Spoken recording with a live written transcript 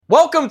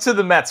Welcome to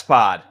the Mets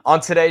Pod. On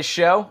today's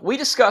show, we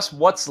discuss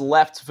what's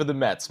left for the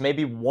Mets,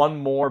 maybe one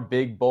more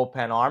big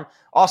bullpen arm.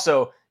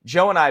 Also,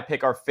 Joe and I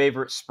pick our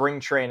favorite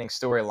spring training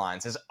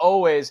storylines. As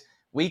always,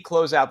 we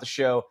close out the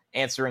show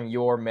answering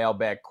your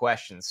mailbag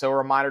questions. So a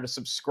reminder to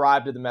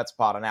subscribe to the Mets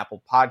Pod on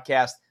Apple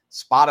Podcast,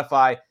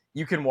 Spotify.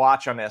 You can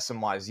watch on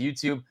SMY's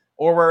YouTube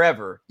or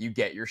wherever you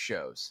get your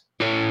shows.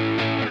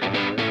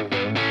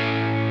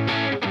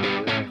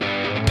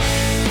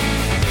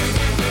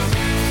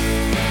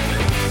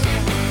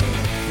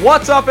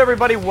 What's up,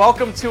 everybody?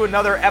 Welcome to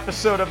another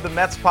episode of the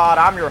Mets Pod.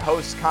 I'm your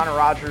host, Connor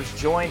Rogers,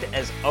 joined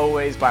as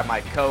always by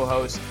my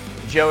co-host,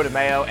 Joe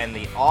DeMeo, and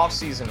the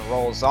offseason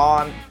rolls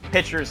on.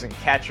 Pitchers and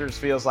catchers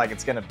feels like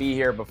it's going to be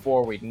here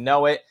before we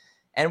know it.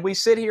 And we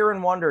sit here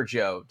and wonder,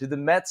 Joe, do the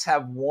Mets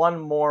have one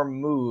more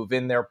move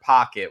in their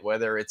pocket,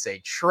 whether it's a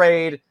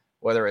trade,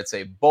 whether it's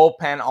a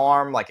bullpen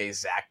arm like a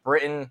Zach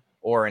Britton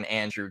or an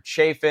Andrew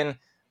Chafin?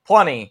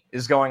 Plenty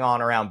is going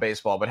on around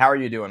baseball, but how are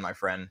you doing, my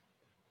friend?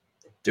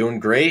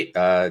 Doing great.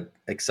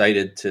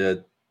 Excited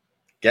to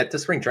get to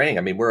spring training.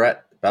 I mean, we're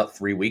at about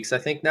 3 weeks, I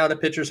think, now to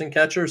pitchers and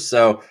catchers.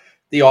 So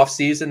the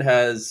offseason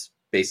has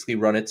basically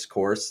run its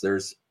course.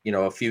 There's,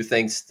 a few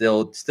things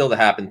still to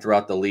happen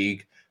throughout the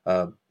league.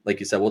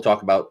 Like you said, we'll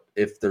talk about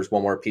if there's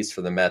one more piece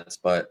for the Mets,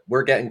 but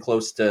we're getting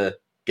close to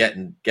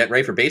getting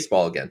ready for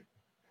baseball again.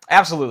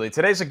 Absolutely.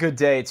 Today's a good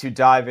day to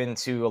dive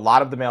into a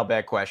lot of the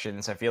mailbag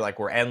questions. I feel like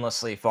we're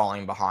endlessly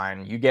falling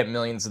behind. You get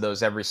millions of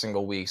those every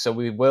single week. So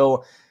we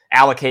will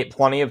allocate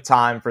plenty of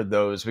time for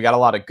those. We got a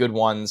lot of good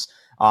ones.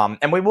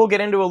 And we will get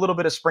into a little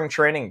bit of spring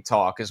training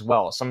talk as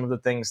well. Some of the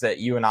things that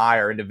you and I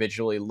are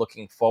individually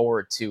looking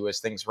forward to as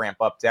things ramp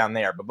up down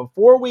there. But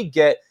before we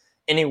get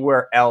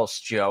anywhere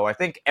else, Joe, I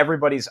think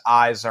everybody's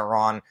eyes are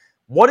on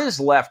what is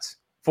left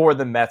for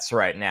the Mets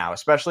right now,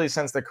 especially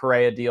since the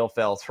Correa deal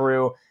fell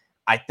through.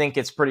 I think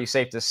it's pretty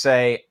safe to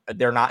say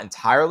they're not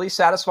entirely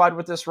satisfied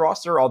with this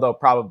roster, although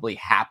probably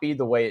happy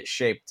the way it's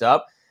shaped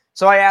up.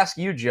 So I ask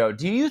you, Joe,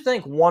 do you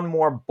think one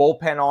more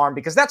bullpen arm,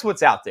 because that's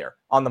what's out there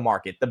on the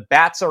market. The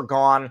bats are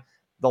gone.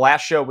 The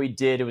last show we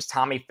did, it was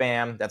Tommy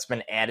Pham that's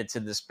been added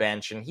to this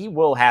bench, and he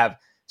will have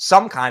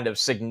some kind of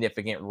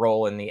significant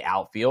role in the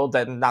outfield.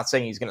 I'm not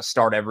saying he's going to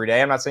start every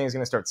day. I'm not saying he's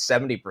going to start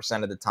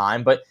 70% of the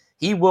time, but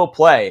he will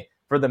play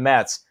for the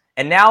Mets.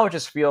 And now it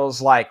just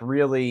feels like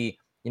really,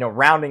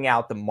 rounding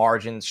out the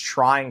margins,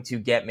 trying to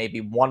get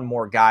maybe one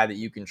more guy that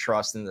you can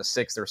trust in the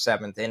 6th or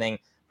 7th inning,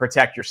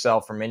 protect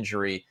yourself from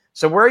injury.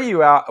 So where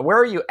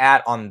are you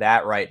at on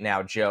that right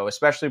now, Joe,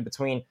 especially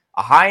between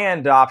a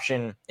high-end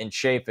option in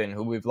Chafin,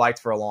 who we've liked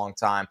for a long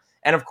time,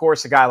 and, of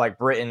course, a guy like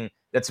Britton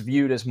that's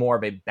viewed as more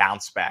of a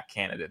bounce-back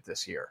candidate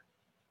this year?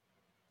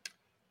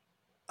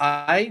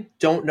 I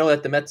don't know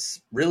that the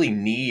Mets really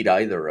need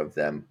either of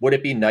them. Would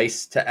it be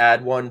nice to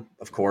add one?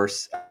 Of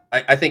course.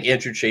 I think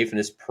Andrew Chafin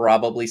is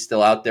probably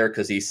still out there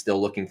because he's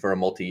still looking for a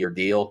multi-year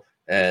deal.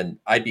 And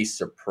I'd be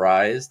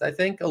surprised, I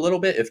think, a little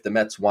bit if the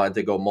Mets wanted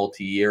to go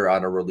multi-year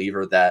on a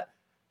reliever that,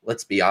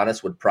 let's be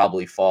honest, would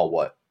probably fall,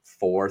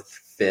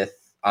 4th,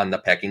 5th on the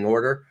pecking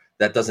order.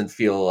 That doesn't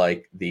feel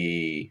like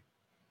the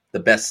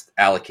best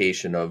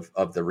allocation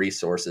of the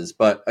resources.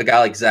 But a guy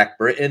like Zach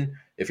Britton,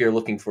 if you're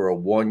looking for a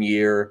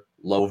 1-year,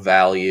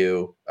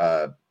 low-value,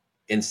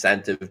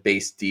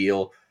 incentive-based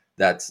deal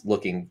that's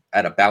looking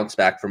at a bounce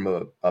back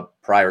from a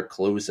prior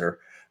closer,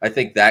 I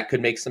think that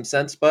could make some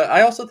sense. But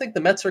I also think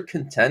the Mets are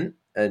content,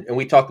 and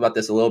we talked about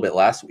this a little bit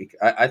last week.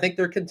 I think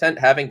they're content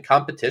having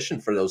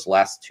competition for those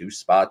last 2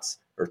 spots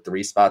or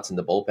 3 spots in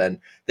the bullpen.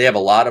 They have a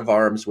lot of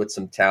arms with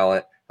some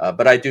talent,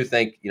 but I do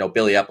think,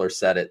 Billy Epler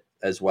said it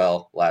as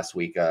well last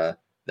week,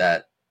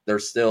 that they're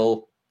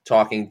still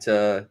talking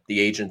to the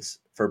agents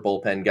for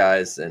bullpen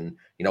guys, and,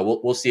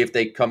 we'll see if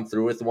they come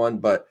through with one.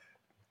 But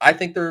I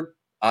think they're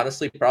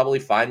honestly probably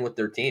fine with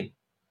their team.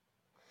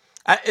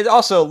 It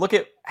also, look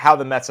at how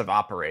the Mets have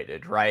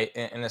operated, right?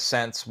 In a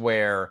sense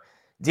where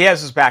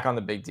Diaz is back on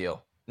the big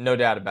deal. No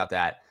doubt about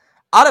that.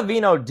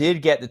 Ottavino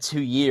did get the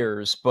 2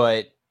 years,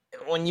 but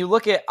when you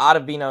look at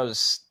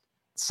Ottavino's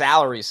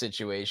salary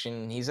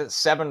situation, he's at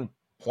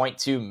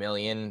 $7.2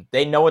 million.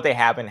 They know what they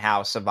have in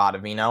house of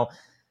Ottavino.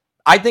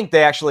 I think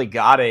they actually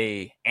got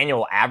a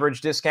annual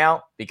average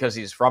discount because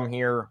he's from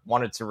here,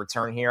 wanted to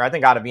return here. I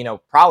think Ottavino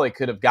probably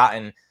could have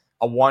gotten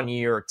a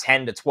 1-year,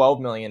 $10 to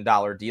 $12 million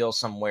deal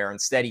somewhere.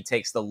 Instead, he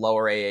takes the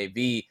lower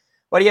AAV,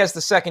 but he has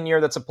the second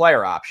year that's a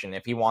player option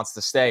if he wants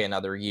to stay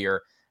another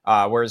year,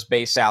 where his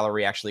base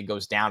salary actually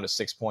goes down to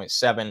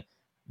 6.7.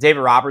 David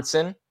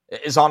Robertson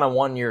is on a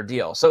 1-year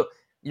deal. So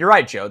you're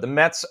right, Joe. The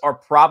Mets are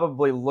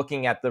probably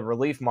looking at the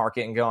relief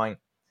market and going,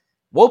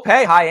 we'll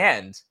pay high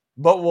end,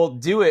 but we'll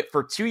do it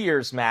for 2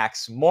 years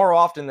max, more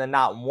often than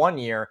not 1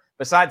 year,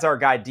 besides our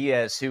guy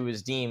Diaz, who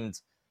is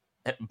deemed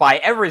by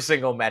every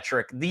single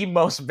metric, the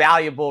most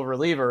valuable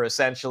reliever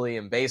essentially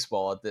in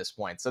baseball at this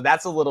point. So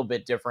that's a little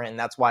bit different, and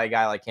that's why a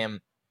guy like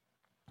him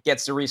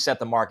gets to reset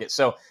the market.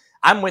 So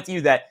I'm with you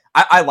that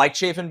I like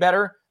Chafin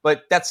better,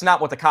 but that's not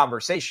what the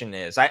conversation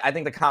is. I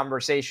think the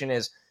conversation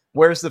is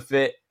where's the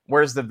fit,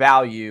 where's the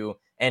value,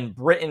 and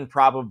Britton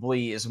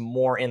probably is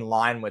more in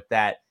line with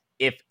that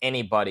if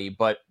anybody.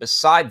 But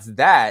besides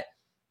that,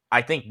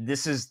 I think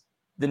this is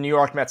the New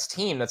York Mets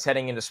team that's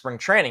heading into spring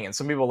training. And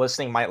some people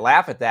listening might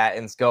laugh at that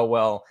and go,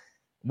 well,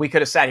 we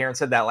could have sat here and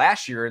said that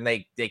last year, and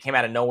they came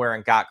out of nowhere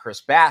and got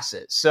Chris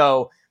Bassitt.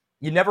 So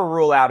you never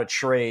rule out a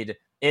trade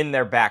in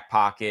their back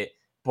pocket.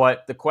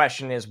 But the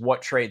question is,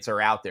 what trades are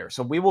out there?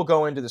 So we will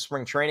go into the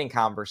spring training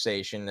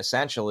conversation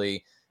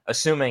essentially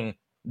assuming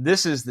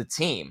this is the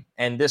team,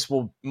 and this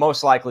will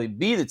most likely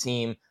be the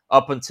team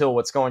up until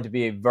what's going to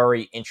be a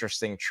very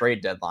interesting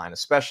trade deadline,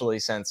 especially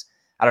since,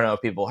 I don't know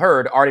if people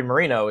heard, Artie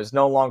Moreno is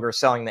no longer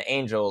selling the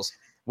Angels,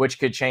 which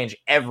could change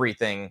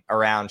everything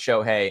around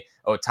Shohei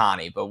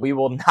Ohtani. But we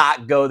will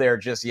not go there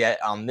just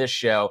yet on this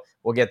show.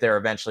 We'll get there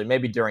eventually,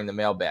 maybe during the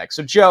mailbag.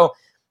 So, Joe,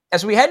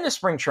 as we head into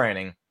spring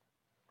training,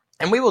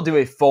 and we will do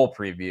a full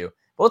preview,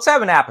 but let's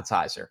have an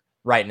appetizer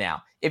right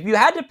now. If you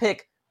had to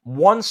pick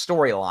one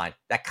storyline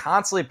that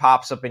constantly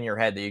pops up in your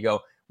head that you go,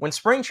 when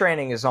spring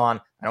training is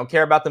on, I don't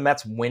care about the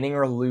Mets winning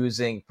or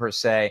losing per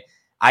se.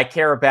 I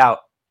care about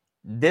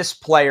this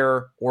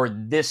player or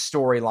this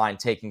storyline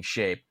taking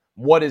shape.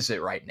 What is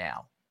it right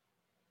now?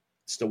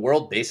 It's the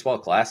World Baseball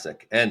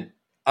Classic. And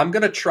I'm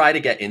going to try to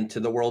get into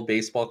the World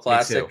Baseball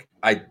Classic.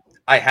 I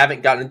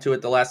haven't gotten into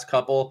it the last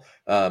couple.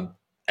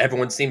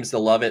 Everyone seems to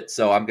love it,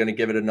 so I'm going to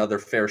give it another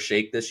fair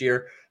shake this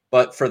year.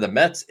 But for the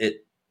Mets, a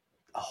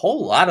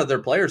whole lot of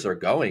their players are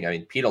going. I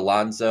mean, Pete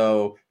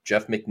Alonso,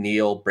 Jeff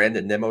McNeil,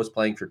 Brandon Nimmo is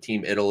playing for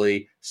Team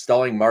Italy.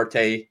 Starling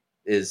Marte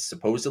is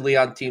supposedly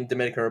on Team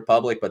Dominican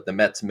Republic, but the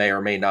Mets may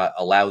or may not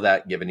allow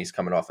that given he's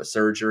coming off a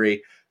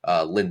surgery.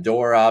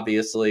 Lindor,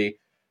 obviously.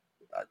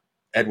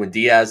 Edwin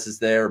Diaz is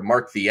there.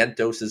 Mark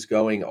Vientos is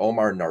going.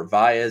 Omar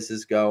Narvaez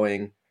is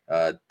going.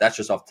 That's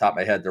just off the top of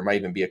my head. There might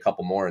even be a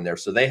couple more in there.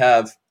 So they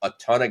have a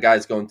ton of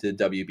guys going to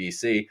the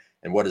WBC.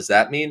 And what does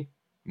that mean?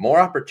 More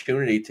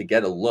opportunity to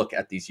get a look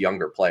at these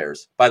younger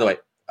players. By the way,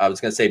 I was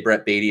going to say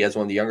Brett Baty as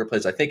one of the younger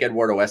players. I think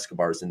Eduardo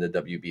Escobar is in the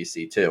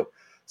WBC too.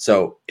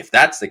 So if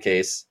that's the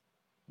case,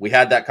 we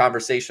had that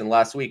conversation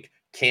last week.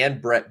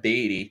 Can Brett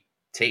Baty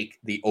take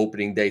the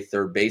opening day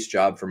third base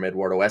job from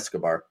Eduardo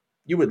Escobar?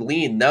 You would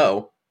lean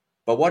no.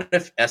 But what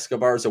if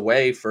Escobar is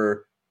away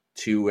for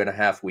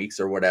 2.5 weeks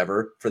or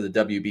whatever for the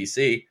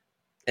WBC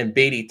and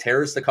Baty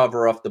tears the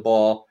cover off the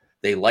ball?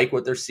 They like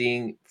what they're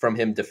seeing from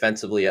him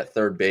defensively at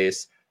third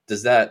base.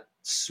 Does that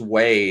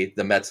sway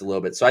the Mets a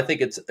little bit? So I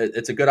think it's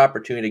a good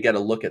opportunity to get a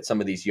look at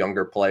some of these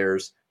younger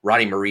players.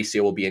 Ronnie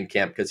Mauricio will be in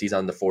camp because he's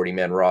on the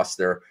 40-man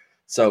roster.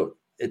 So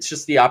it's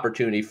just the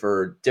opportunity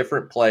for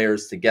different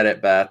players to get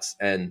at bats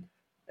and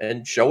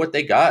show what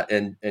they got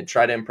and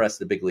try to impress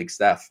the big league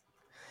staff.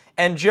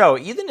 And Joe,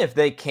 even if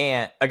they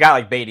can't, a guy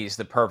like Baty's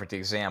the perfect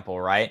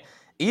example, right?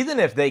 Even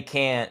if they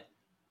can't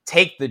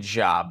take the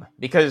job,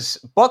 because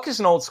Buck is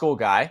an old school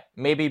guy.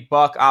 Maybe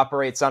Buck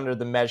operates under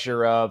the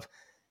measure of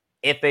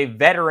if a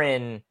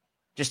veteran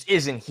just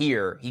isn't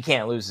here, he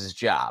can't lose his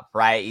job,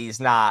 right? It's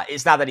not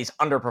that he's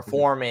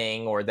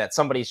underperforming or that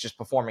somebody's just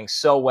performing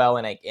so well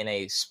in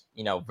a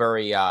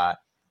very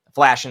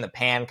flash in the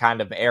pan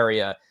kind of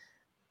area.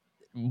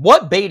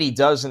 What Baty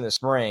does in the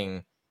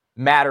spring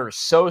matters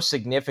so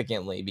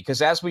significantly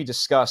because, as we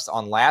discussed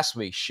on last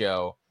week's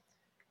show,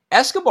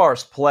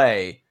 Escobar's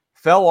play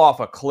fell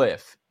off a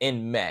cliff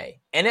in May.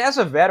 And as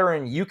a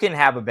veteran, you can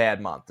have a bad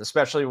month,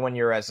 especially when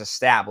you're as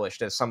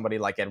established as somebody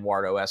like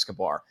Eduardo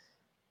Escobar.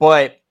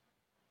 But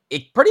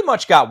it pretty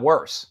much got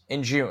worse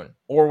in June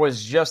or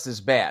was just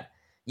as bad.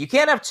 You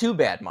can't have two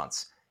bad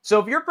months. So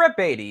if you're Brett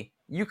Baty,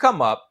 you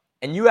come up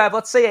and you have,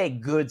 let's say, a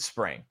good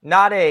spring,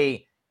 not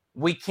a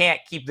we can't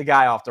keep the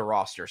guy off the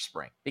roster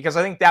spring, because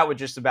I think that would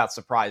just about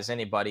surprise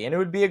anybody. And it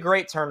would be a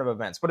great turn of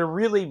events, but a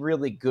really,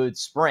 really good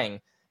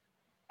spring.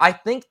 I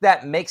think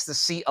that makes the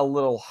seat a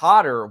little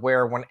hotter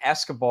where when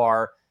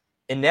Escobar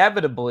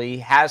inevitably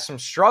has some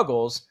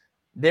struggles,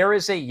 there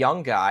is a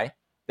young guy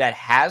that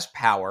has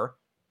power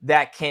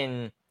that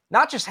can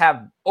not just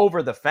have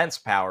over the fence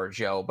power,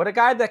 Joe, but a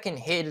guy that can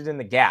hit it in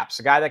the gaps,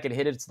 a guy that can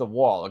hit it to the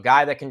wall, a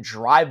guy that can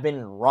drive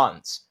in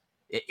runs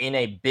in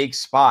a big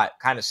spot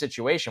kind of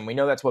situation. We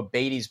know that's what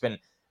Baty's been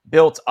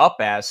built up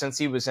as since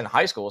he was in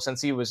high school,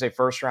 since he was a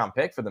first-round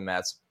pick for the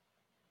Mets.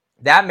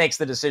 That makes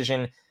the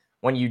decision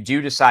when you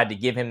do decide to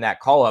give him that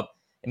call-up,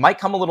 it might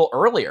come a little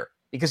earlier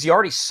because you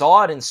already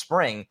saw it in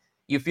spring.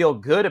 You feel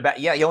good about,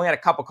 he only had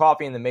a cup of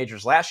coffee in the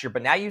majors last year,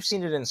 but now you've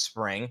seen it in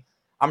spring.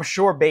 I'm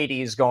sure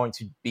Baty is going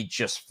to be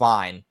just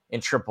fine in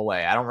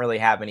AAA. I don't really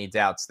have any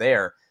doubts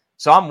there.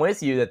 So I'm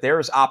with you that there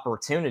is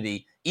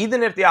opportunity,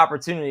 even if the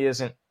opportunity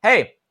isn't,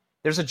 hey,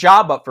 there's a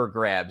job up for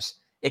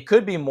grabs. It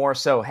could be more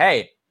so,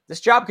 hey,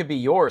 this job could be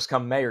yours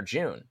come May or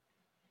June.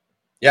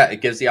 Yeah,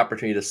 it gives the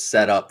opportunity to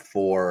set up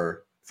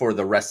for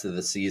the rest of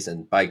the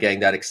season by getting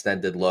that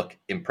extended look,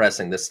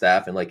 impressing the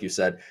staff. And like you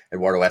said,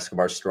 Eduardo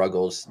Escobar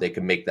struggles. They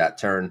can make that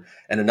turn.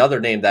 And another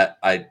name that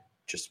I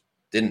just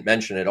didn't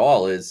mention at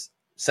all is,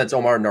 since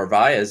Omar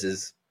Narvaez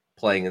is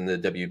playing in the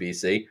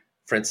WBC,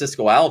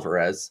 Francisco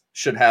Alvarez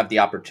should have the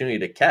opportunity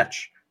to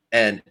catch.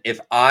 And if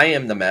I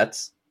am the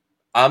Mets,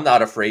 I'm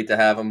not afraid to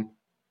have him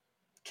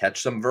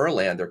catch some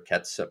Verlander,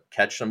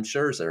 catch some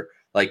Scherzer.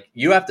 Like,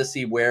 you have to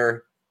see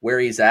where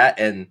he's at,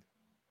 and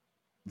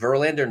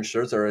Verlander and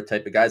Scherzer are the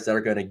type of guys that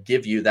are going to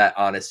give you that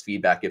honest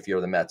feedback if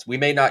you're the Mets. We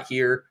may not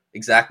hear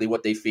exactly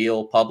what they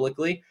feel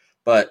publicly,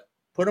 but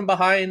put them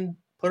behind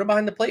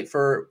the plate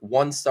for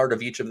one start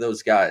of each of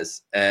those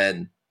guys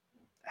and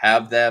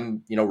have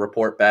them,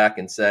 report back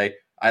and say,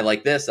 I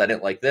like this, I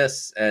didn't like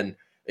this. And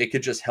it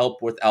could just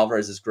help with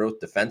Alvarez's growth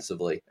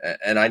defensively.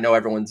 And I know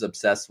everyone's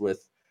obsessed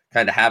with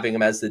kind of having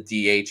him as the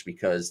DH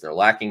because they're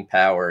lacking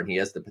power and he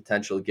has the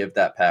potential to give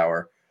that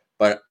power.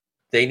 But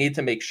they need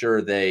to make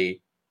sure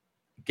they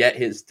get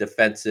his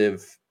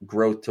defensive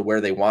growth to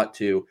where they want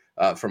to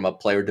from a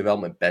player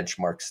development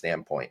benchmark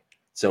standpoint.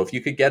 So if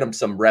you could get him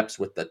some reps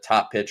with the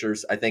top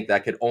pitchers, I think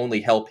that could only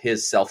help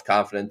his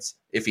self-confidence.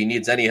 If he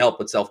needs any help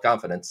with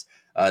self-confidence,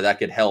 that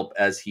could help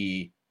as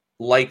he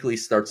likely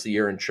starts the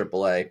year in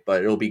AAA,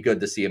 but it'll be good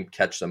to see him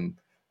catch some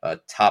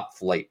top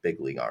flight big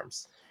league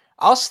arms.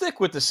 I'll stick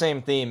with the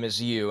same theme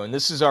as you, and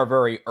this is our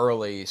very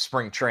early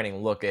spring training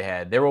look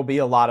ahead. There will be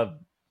a lot of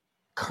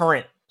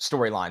current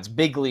storylines,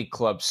 big league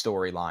club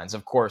storylines.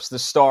 Of course, the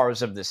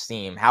stars of this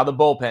team, how the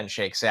bullpen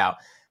shakes out,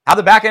 how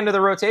the back end of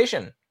the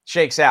rotation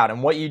shakes out,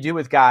 and what you do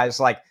with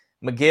guys like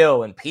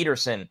McGill and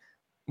Peterson.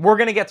 We're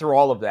going to get through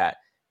all of that.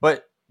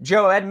 But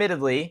Joe,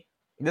 admittedly,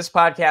 this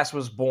podcast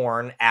was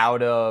born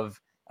out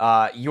of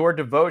your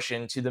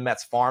devotion to the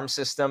Mets farm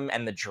system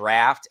and the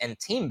draft and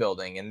team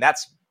building. And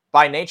that's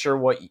by nature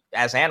what,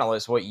 as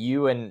analysts, what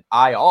you and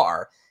I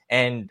are.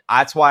 And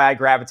that's why I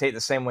gravitate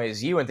the same way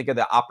as you and think of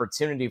the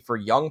opportunity for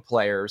young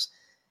players.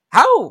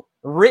 How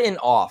written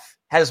off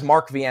has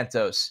Mark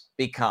Vientos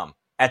become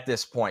at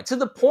this point? To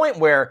the point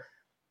where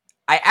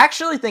I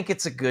actually think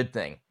it's a good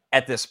thing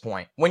at this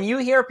point. When you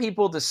hear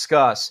people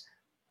discuss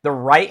the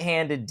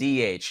right-handed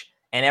DH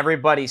and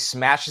everybody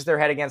smashes their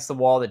head against the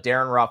wall that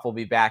Darren Ruff will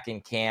be back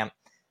in camp,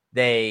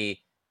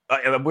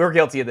 we're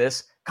guilty of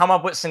this, come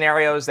up with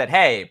scenarios that,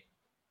 hey,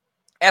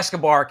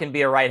 Escobar can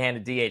be a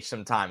right-handed DH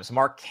sometimes.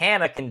 Mark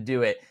Canha can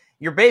do it.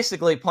 You're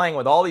basically playing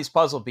with all these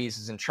puzzle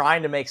pieces and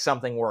trying to make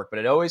something work, but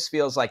it always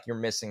feels like you're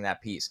missing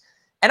that piece.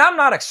 And I'm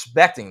not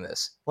expecting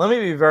this. Let me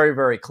be very,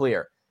 very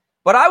clear.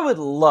 But I would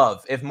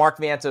love if Mark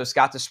Vientos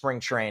got to spring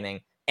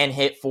training and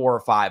hit 4 or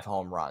 5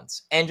 home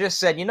runs and just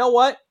said, you know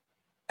what?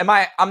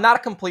 I'm not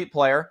a complete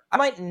player. I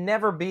might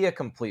never be a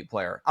complete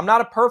player. I'm not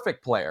a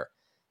perfect player.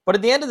 But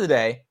at the end of the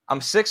day, I'm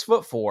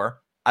 6'4".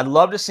 I'd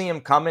love to see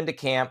him come into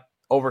camp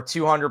over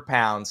 200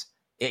 pounds.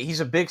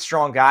 He's a big,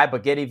 strong guy,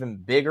 but get even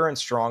bigger and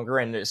stronger.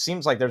 And it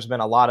seems like there's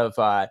been a lot of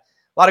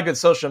good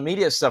social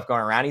media stuff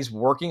going around. He's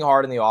working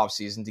hard in the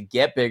offseason to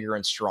get bigger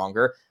and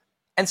stronger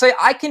and say,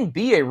 I can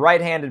be a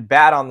right-handed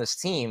bat on this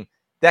team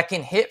that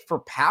can hit for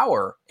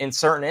power in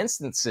certain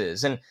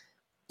instances. And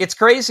it's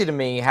crazy to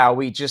me how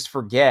we just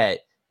forget,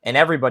 and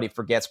everybody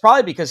forgets,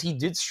 probably because he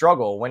did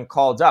struggle when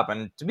called up.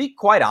 And to be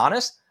quite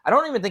honest, I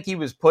don't even think he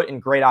was put in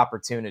great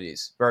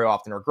opportunities very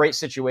often or great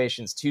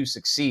situations to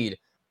succeed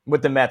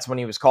with the Mets when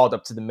he was called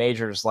up to the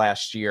majors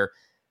last year.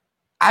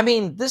 I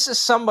mean, this is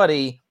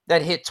somebody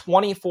that hit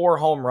 24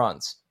 home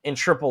runs in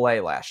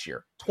AAA last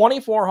year.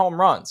 24 home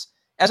runs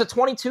as a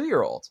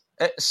 22-year-old.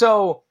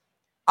 So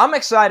I'm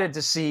excited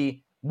to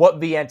see what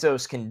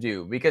Vientos can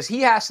do because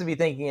he has to be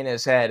thinking in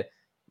his head,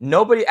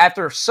 nobody,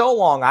 after so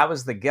long, I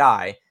was the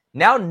guy.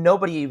 Now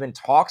nobody even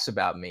talks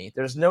about me.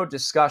 There's no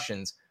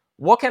discussions.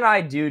 What can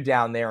I do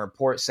down there in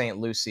Port St.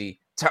 Lucie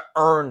to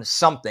earn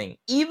something,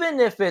 even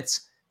if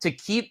it's to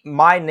keep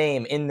my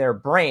name in their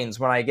brains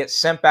when I get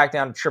sent back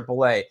down to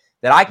AAA,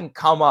 that I can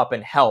come up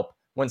and help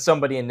when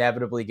somebody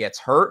inevitably gets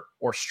hurt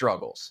or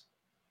struggles.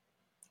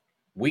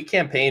 We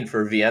campaigned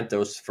for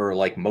Vientos for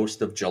like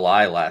most of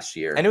July last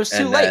year. And it was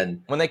too late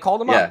when they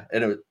called him up. Yeah,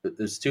 and it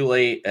was too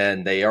late,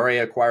 and they already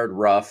acquired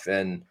Ruff,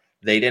 and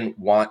they didn't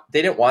want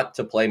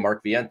to play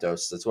Mark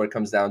Vientos. That's what it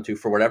comes down to.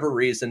 For whatever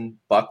reason,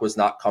 Buck was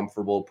not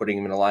comfortable putting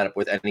him in a lineup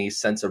with any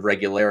sense of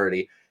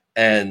regularity.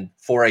 And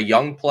for a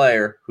young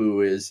player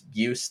who is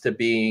used to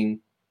being,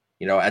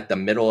 at the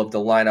middle of the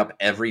lineup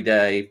every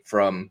day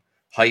from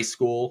high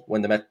school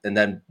when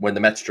the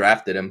Mets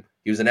drafted him,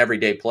 he was an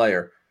everyday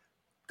player.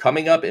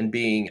 Coming up and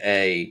being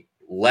a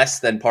less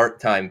than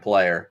part-time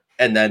player,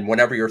 and then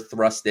whenever you're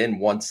thrust in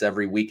once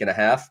every week and a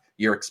half,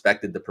 you're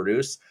expected to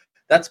produce.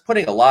 That's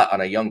putting a lot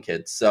on a young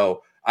kid.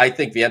 So I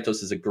think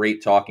Vientos is a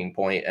great talking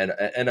point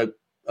and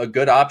a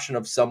good option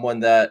of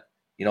someone that,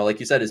 like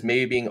you said, is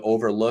maybe being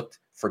overlooked,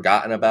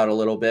 forgotten about a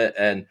little bit.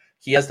 And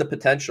he has the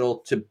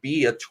potential to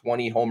be a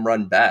 20 home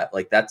run bat.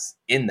 Like, that's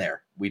in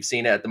there. We've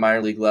seen it at the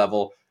minor league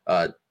level,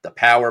 the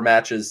power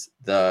matches,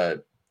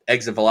 the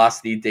exit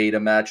velocity data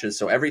matches.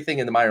 So everything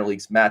in the minor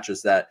leagues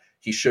matches that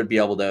he should be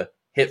able to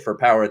hit for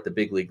power at the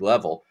big league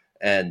level.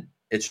 And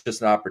it's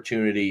just an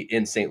opportunity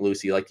in St.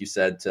 Lucie, like you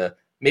said, to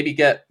maybe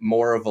get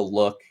more of a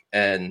look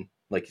and,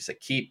 like you said,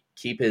 keep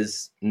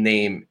his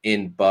name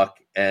in Buck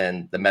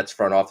and the Mets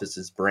front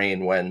office's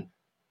brain when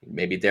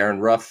maybe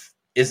Darren Ruff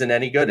isn't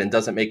any good and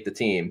doesn't make the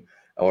team,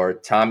 or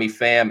Tommy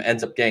Pham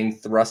ends up getting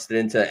thrusted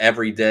into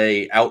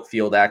everyday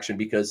outfield action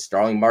because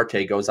Starling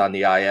Marte goes on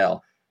the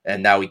IL,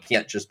 and now he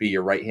can't just be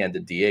your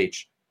right-handed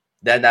DH.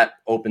 then that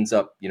opens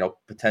up,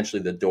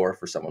 potentially the door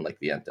for someone like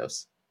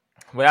Vientos.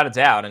 Without a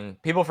doubt. And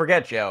people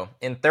forget, Joe,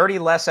 in 30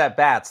 less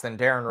at-bats than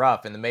Darren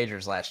Ruff in the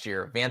majors last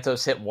year,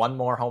 Vientos hit one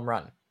more home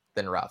run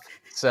than Ruff.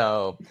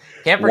 So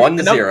can't forget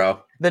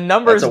 1-0. The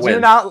numbers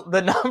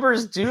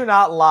do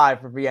not lie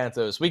for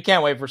Vientos. We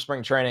can't wait for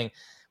spring training.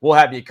 We'll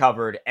have you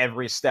covered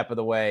every step of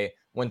the way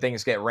when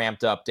things get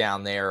ramped up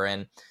down there.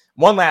 And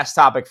one last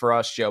topic for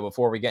us, Joe,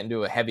 before we get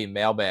into a heavy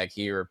mailbag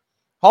here.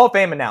 Hall of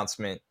Fame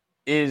announcement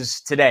is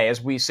today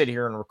as we sit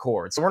here and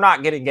record. So we're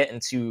not going to get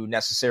into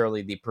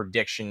necessarily the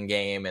prediction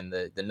game and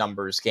the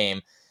numbers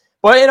game,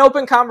 but an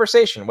open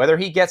conversation, whether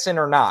he gets in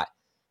or not.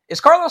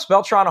 Is Carlos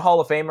Beltran a Hall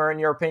of Famer in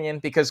your opinion?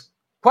 Because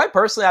quite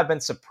personally, I've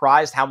been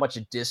surprised how much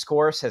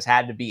discourse has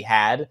had to be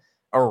had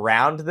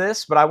around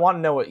this, but I want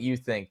to know what you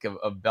think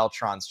of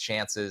Beltran's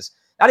chances,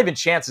 not even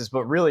chances,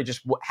 but really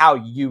just how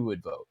you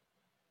would vote.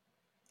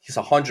 He's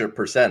 100% a Hall of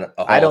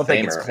Famer. I don't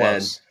think it's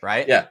close,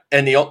 right? Yeah,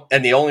 and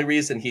the only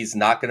reason he's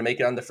not going to make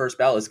it on the first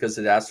ballot is because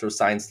of the Astros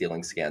sign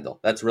stealing scandal.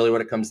 That's really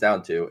what it comes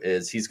down to.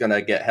 Is he's going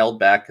to get held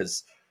back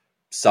because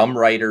some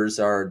writers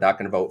are not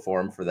going to vote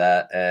for him for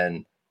that.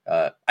 And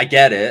I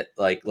get it.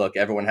 Like, look,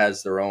 everyone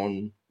has their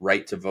own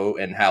right to vote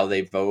and how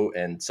they vote,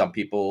 and some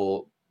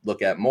people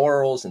look at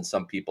morals and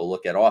some people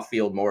look at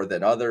off-field more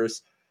than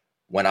others.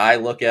 When I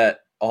look at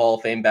a Hall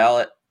of Fame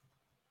ballot,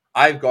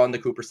 I've gone to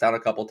Cooperstown a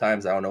couple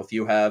times. I don't know if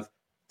you have.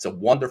 It's a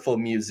wonderful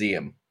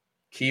museum.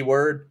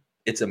 Keyword,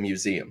 it's a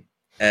museum.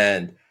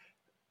 And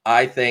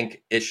I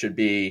think you should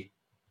be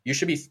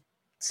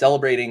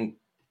celebrating,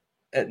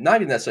 not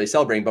even necessarily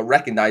celebrating, but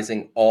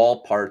recognizing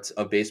all parts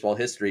of baseball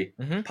history,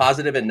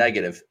 positive and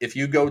negative. If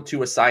you go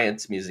to a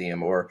science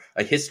museum or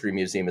a history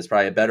museum is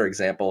probably a better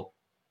example,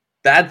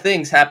 bad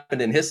things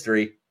happened in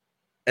history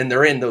and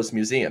they're in those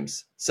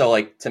museums. So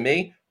like, to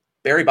me,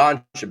 Barry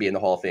Bonds should be in the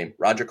Hall of Fame.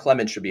 Roger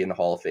Clemens should be in the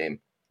Hall of Fame.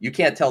 You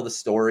can't tell the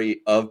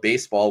story of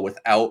baseball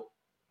without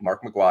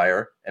Mark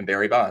McGwire and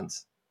Barry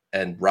Bonds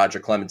and Roger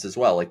Clemens as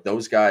well. Like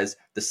those guys,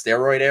 the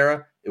steroid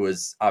era, it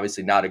was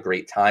obviously not a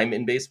great time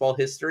in baseball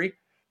history,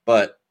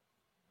 but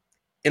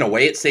in a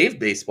way it saved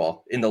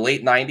baseball in the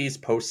late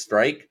 90s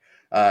post-strike.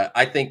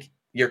 I think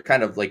you're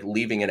kind of like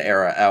leaving an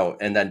era out.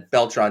 And then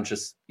Beltran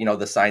just,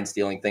 the sign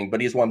stealing thing, but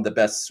he's one of the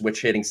best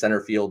switch hitting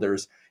center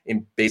fielders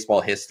in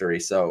baseball history.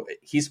 So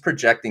he's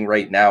projecting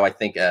right now, I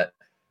think at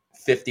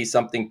 50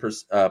 something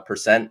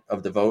percent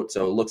of the vote.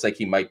 So it looks like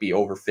he might be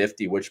over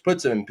 50, which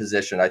puts him in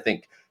position, I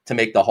think, to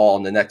make the Hall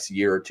in the next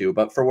year or two.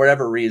 But for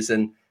whatever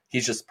reason,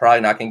 he's just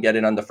probably not going to get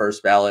in on the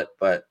first ballot.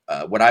 But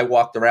when I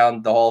walked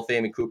around the Hall of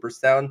Fame in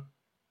Cooperstown,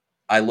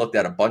 I looked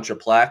at a bunch of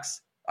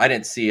plaques. I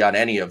didn't see on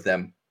any of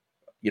them,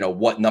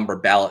 what number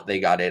ballot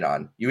they got in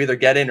on. You either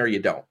get in or you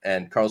don't.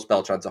 And Carlos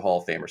Beltran's a Hall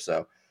of Famer.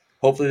 So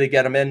hopefully they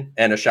get him in.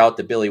 And a shout out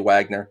to Billy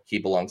Wagner. He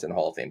belongs in the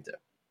Hall of Fame too.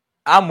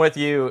 I'm with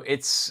you.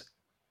 It's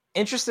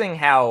interesting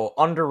how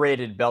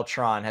underrated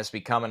Beltran has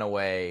become in a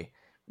way.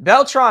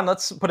 Beltran,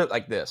 let's put it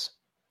like this.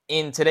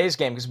 In today's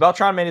game, because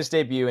Beltran made his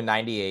debut in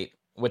 98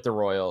 with the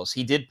Royals.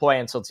 He did play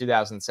until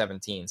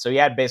 2017. So he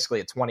had basically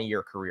a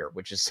 20-year career,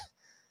 which is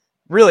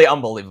really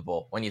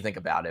unbelievable when you think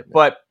about it.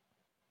 But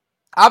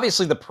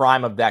obviously the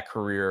prime of that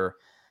career,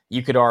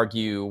 you could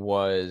argue,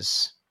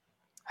 was,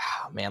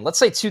 let's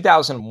say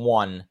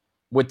 2001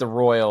 with the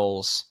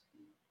Royals.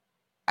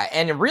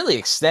 And it really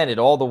extended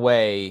all the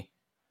way.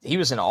 He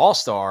was an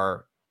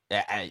all-star,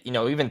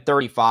 even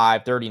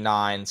 35,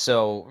 39.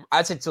 So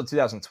I'd say till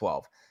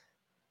 2012.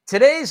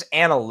 Today's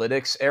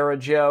analytics era,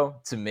 Joe,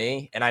 to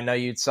me, and I know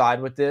you'd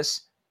side with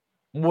this,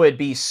 would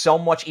be so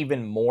much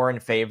even more in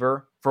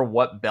favor for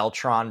what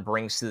Beltran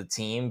brings to the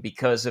team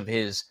because of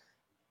his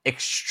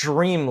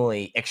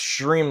extremely,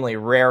 extremely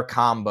rare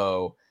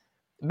combo.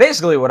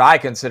 Basically what I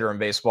consider in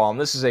baseball, and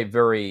this is a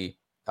very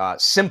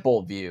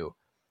simple view,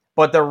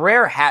 but the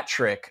rare hat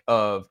trick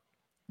of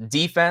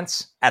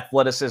defense,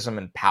 athleticism,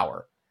 and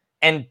power.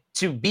 And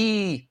to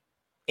be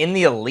in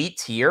the elite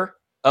tier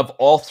of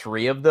all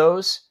three of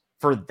those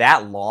for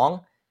that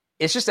long,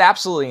 it's just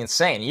absolutely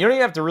insane. You don't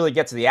even have to really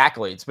get to the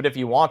accolades, but if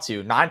you want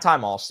to,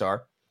 9-time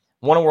All-Star,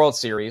 won a World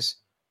Series,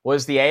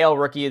 was the AL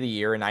Rookie of the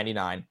Year in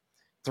 99,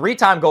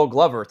 3-time Gold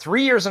Glover,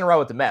 3 years in a row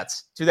with the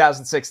Mets,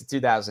 2006 to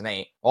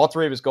 2008. All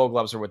three of his Gold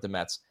Gloves are with the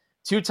Mets.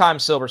 2-time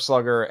Silver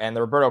Slugger and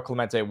the Roberto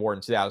Clemente Award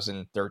in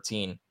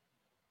 2013.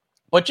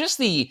 But just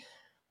the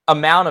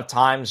amount of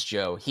times,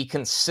 Joe, he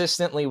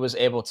consistently was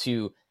able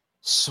to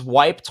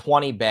swipe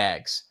 20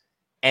 bags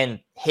and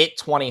hit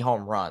 20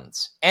 home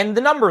runs. And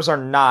the numbers are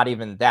not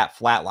even that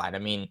flatline. I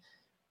mean,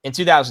 in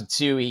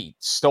 2002, he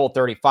stole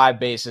 35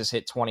 bases,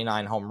 hit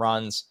 29 home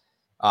runs.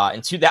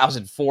 In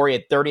 2004, he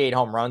had 38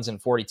 home runs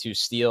and 42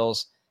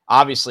 steals.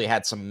 Obviously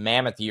had some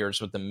mammoth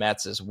years with the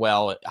Mets as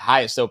well.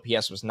 Highest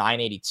OPS was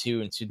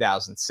 982 in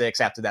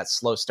 2006. After that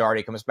slow start,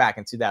 he comes back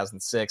in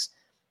 2006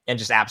 and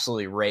just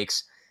absolutely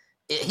rakes.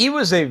 He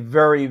was a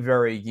very,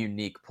 very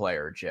unique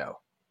player, Joe.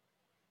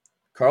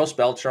 Carlos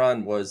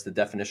Beltran was the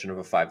definition of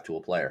a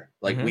five-tool player.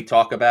 Like, we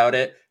talk about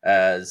it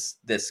as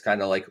this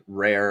kind of like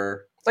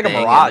rare. It's like a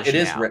mirage. It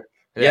is rare.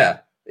 Yeah.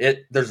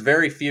 There's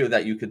very few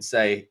that you could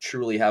say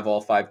truly have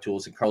all 5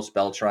 tools, and Carlos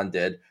Beltran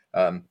did.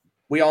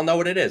 We all know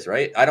what it is,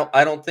 right? I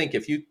don't think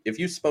if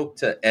you spoke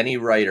to any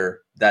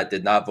writer that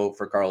did not vote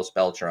for Carlos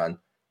Beltran,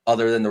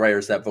 other than the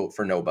writers that vote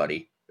for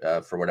nobody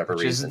for whatever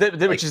reason,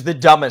 which is the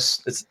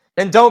dumbest.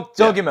 And don't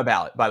give him a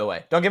ballot, by the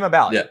way. Don't give him a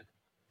ballot.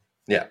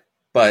 Yeah.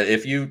 But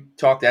if you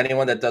talk to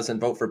anyone that doesn't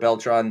vote for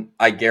Beltran,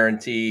 I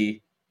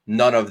guarantee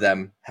none of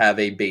them have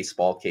a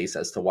baseball case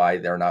as to why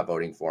they're not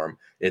voting for him.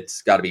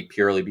 It's got to be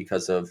purely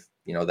because of,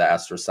 the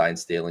Astros sign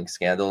stealing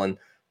scandal. And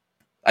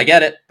I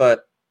get it,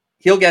 but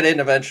he'll get in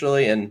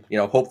eventually, and,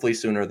 hopefully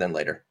sooner than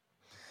later.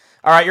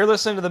 All right, you're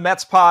listening to the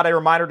Mets Pod. A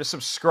reminder to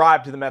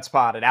subscribe to the Mets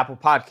Pod at Apple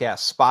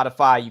Podcasts,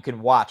 Spotify. You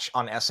can watch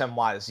on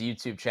SMY's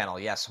YouTube channel.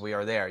 Yes, we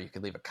are there. You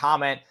can leave a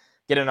comment,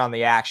 get in on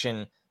the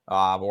action,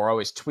 or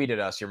always tweet at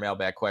us your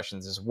mailbag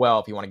questions as well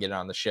if you want to get in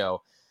on the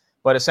show.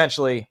 But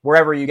essentially,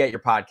 wherever you get your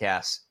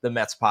podcasts, the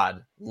Mets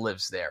Pod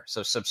lives there.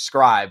 So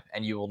subscribe,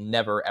 and you will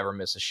never, ever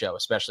miss a show,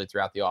 especially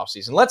throughout the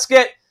offseason. Let's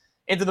get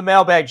into the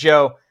mailbag,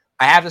 Joe.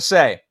 I have to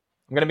say,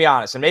 I'm going to be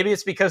honest, and maybe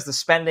it's because the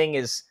spending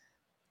is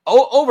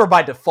over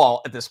by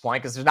default at this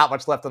point because there's not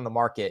much left on the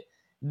market.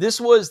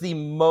 This was the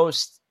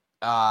most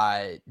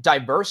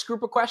diverse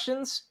group of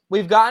questions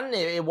we've gotten.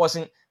 It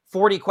wasn't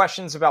 40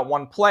 questions about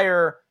one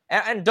player.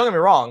 And don't get me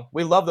wrong,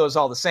 we love those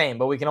all the same,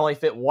 but we can only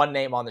fit one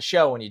name on the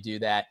show when you do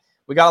that.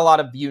 We got a lot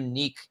of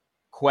unique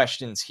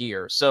questions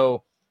here.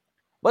 So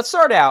let's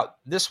start out.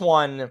 This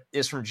one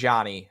is from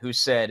Johnny, who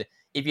said,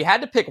 if you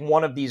had to pick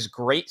one of these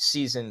great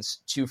seasons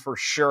to for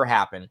sure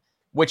happen,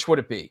 which would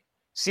it be?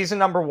 Season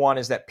number 1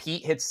 is that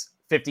Pete hits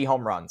 50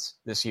 home runs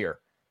this year.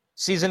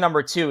 Season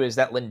number 2 is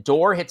that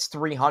Lindor hits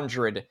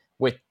 300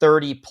 with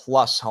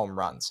 30-plus home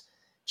runs.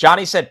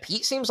 Johnny said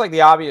Pete seems like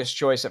the obvious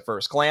choice at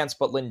first glance,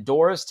 but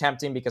Lindor is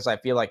tempting because I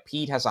feel like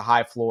Pete has a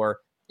high floor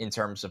in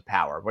terms of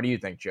power. What do you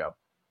think, Joe?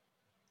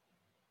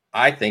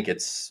 I think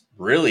it's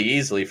really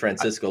easily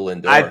Francisco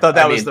Lindor. I thought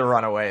that was the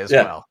runaway as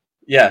well.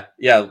 Yeah.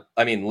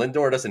 I mean,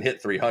 Lindor doesn't hit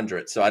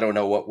 300, so I don't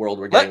know what world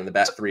we're getting in the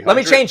bat 300. Let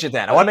me change it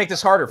then. I want to make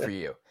this harder for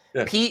you.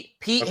 Yeah. Pete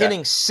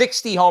hitting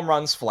 60 home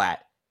runs flat,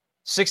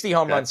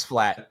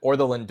 or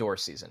the Lindor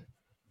season.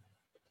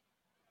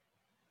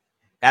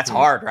 That's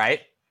hard,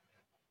 right?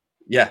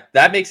 Yeah,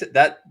 that makes it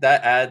that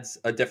adds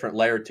a different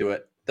layer to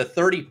it. The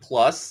 30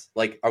 plus,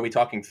 like, are we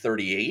talking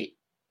 38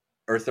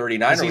 or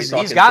 39? Or are we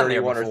talking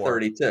 31 or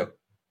 32?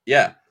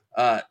 Yeah,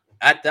 that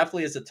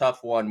definitely is a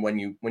tough one when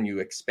you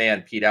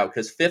expand Pete out,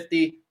 because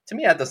 50 to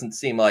me that doesn't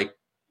seem like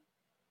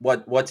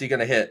what's he going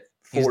to hit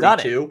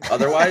 42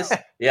 otherwise.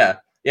 Yeah.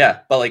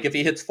 But like if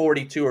he hits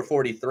 42 or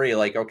 43,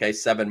 like, okay,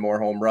 7 more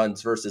home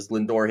runs versus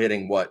Lindor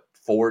hitting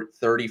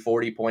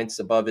 40 points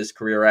above his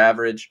career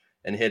average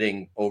and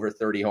hitting over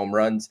 30 home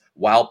runs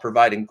while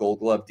providing Gold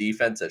Glove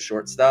defense at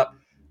shortstop.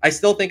 I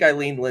still think I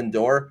lean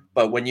Lindor,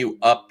 but when you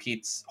up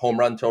Pete's home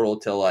run total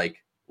to like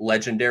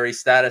legendary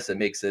status, it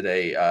makes it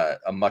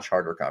a much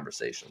harder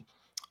conversation.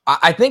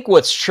 I think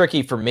what's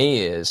tricky for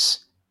me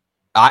is,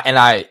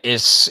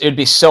 it'd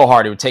be so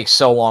hard. It would take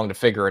so long to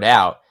figure it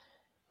out.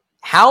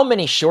 How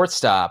many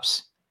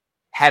shortstops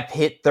have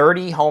hit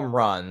 30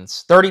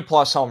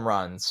 plus home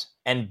runs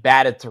and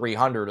batted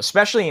 300,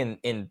 especially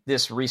in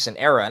this recent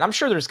era? And I'm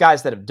sure there's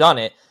guys that have done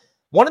it.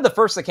 One of the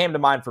first that came to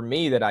mind for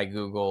me that I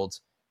Googled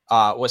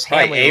was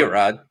Hanley.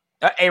 A-Rod.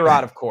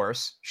 A-Rod, of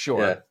course. Sure.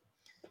 Yeah.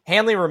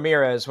 Hanley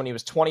Ramirez, when he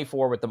was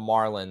 24 with the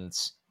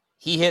Marlins,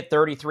 he hit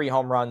 33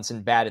 home runs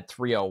and batted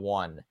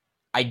 301.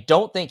 I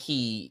don't think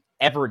he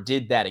ever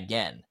did that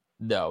again,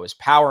 though. His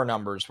power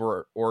numbers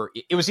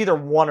it was either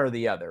one or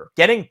the other.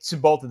 Getting to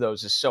both of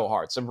those is so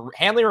hard. So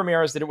Hanley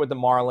Ramirez did it with the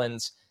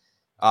Marlins.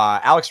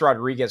 Alex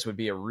Rodriguez would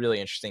be a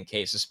really interesting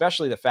case,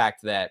 especially the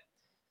fact that,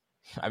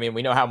 I mean,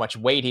 we know how much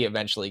weight he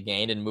eventually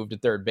gained and moved to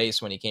third base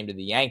when he came to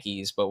the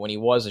Yankees, but when he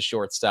was a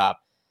shortstop,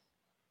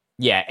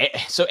 yeah.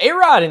 So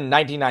A-Rod in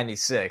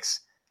 1996,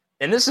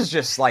 and this is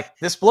just like,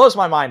 this blows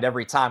my mind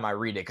every time I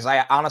read it, because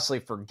I honestly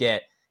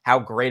forget how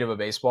great of a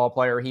baseball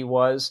player he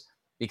was,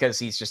 because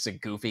he's just a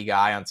goofy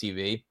guy on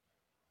TV.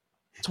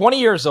 20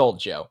 years old,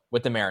 Joe,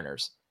 with the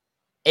Mariners.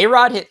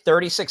 A-Rod hit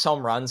 36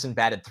 home runs and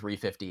batted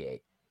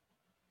 358.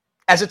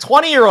 As a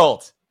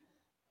 20-year-old,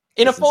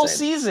 in a full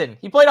season,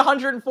 he played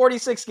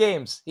 146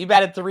 games. He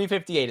batted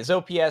 358. His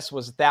OPS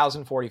was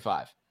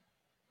 1,045.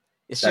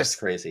 That's just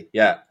crazy.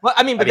 Yeah. Well,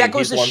 I mean, that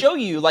goes to show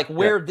you like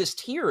where this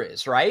tier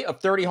is, right?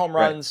 Of 30 home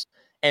runs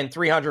and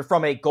 300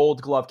 from a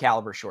Gold Glove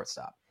caliber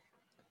shortstop.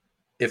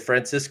 If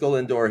Francisco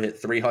Lindor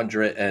hit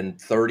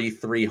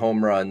 333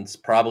 home runs,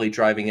 probably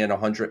driving in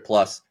 100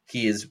 plus,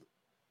 he is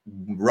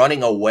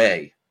running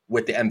away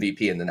with the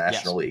MVP in the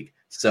National League.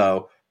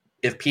 So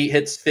if Pete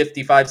hits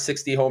 55,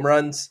 60 home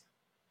runs,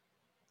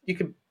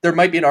 there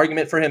might be an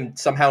argument for him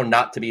somehow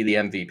not to be the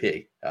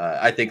MVP.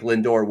 I think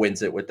Lindor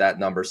wins it with that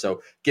number.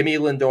 So give me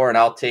Lindor, and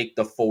I'll take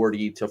the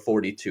 40 to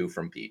 42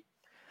 from Pete.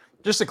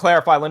 Just to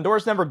clarify,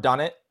 Lindor's never done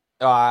it.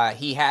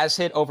 He has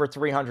hit over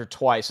 300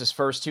 twice his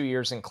first 2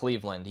 years in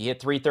Cleveland. He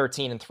hit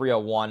 313 and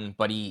 301,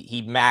 but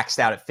he maxed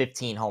out at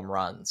 15 home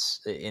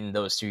runs in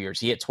those 2 years.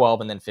 He hit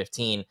 12 and then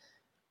 15.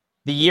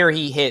 the year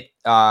he hit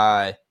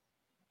the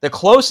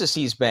closest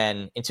he's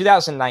been in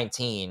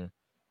 2019,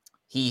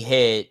 he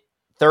hit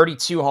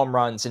 32 home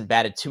runs and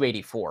batted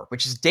 284,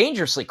 which is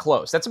dangerously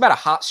close. That's about a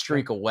hot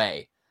streak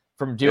away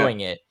from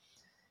doing it.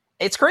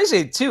 It's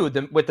crazy, too,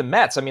 with the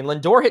Mets. I mean,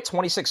 Lindor hit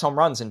 26 home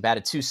runs and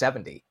batted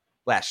 270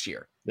 last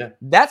year. Yeah.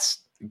 That's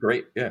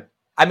great. Yeah.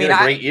 I mean, a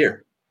great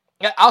year.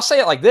 I'll say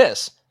it like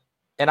this,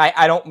 and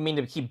I don't mean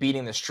to keep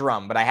beating this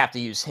drum, but I have to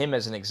use him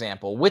as an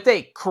example. With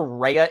a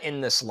Correa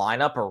in this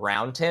lineup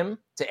around him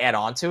to add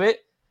on to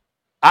it,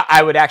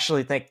 I would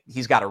actually think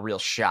he's got a real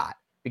shot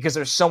because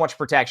there's so much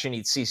protection.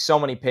 You'd see so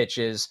many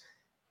pitches.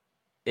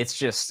 It's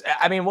just,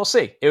 I mean, we'll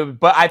see.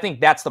 But I think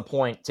that's the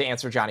point to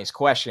answer Johnny's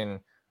question.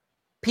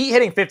 Pete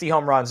hitting 50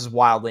 home runs is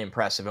wildly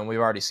impressive, and we've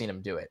already seen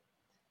him do it.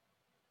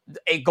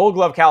 A Gold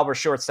Glove caliber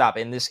shortstop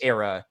in this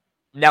era.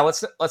 Now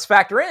let's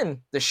factor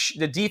in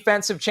the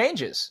defensive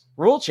changes,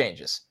 rule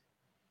changes.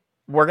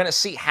 We're going to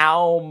see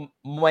how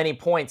many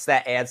points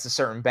that adds to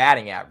certain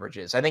batting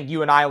averages. I think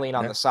you and I lean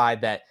on the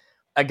side that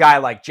a guy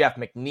like Jeff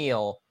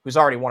McNeil, who's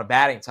already won a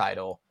batting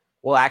title,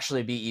 will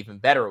actually be even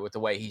better with the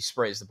way he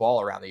sprays the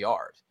ball around the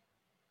yard.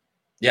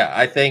 Yeah,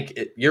 I think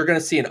you're going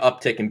to see an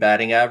uptick in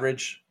batting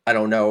average. I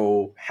don't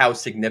know how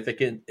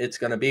significant it's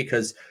going to be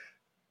because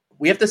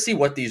we have to see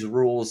what these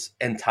rules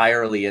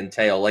entirely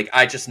entail. Like,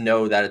 I just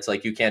know that it's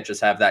like you can't just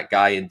have that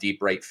guy in deep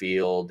right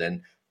field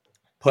and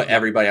put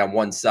everybody on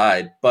one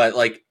side. But,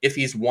 like, if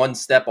he's one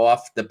step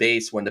off the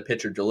base when the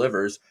pitcher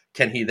delivers,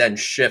 can he then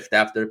shift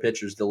after the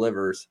pitcher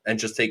delivers and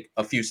just take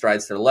a few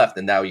strides to the left,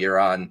 and now you're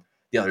on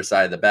the other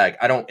side of the bag?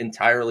 I don't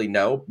entirely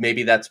know.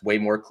 Maybe that's way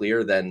more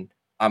clear than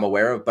I'm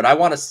aware of, but I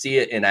want to see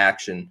it in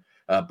action.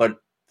 But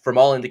from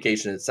all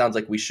indications, it sounds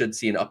like we should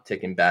see an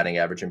uptick in batting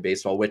average in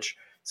baseball, which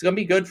is going to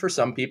be good for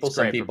some people. It's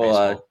some people,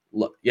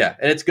 and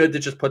it's good to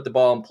just put the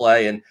ball in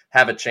play and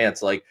have a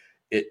chance. Like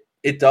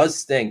it does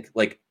stink.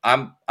 Like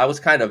I was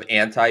kind of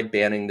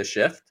anti-banning the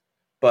shift,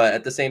 but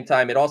at the same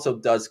time, it also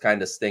does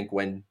kind of stink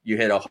when you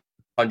hit a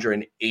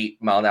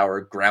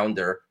 108-mile-an-hour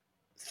grounder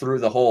through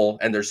the hole,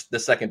 and there's the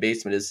second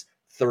baseman is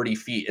 30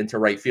 feet into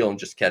right field and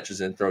just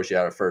catches it and throws you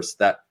out at first.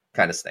 That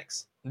kind of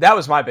stinks. That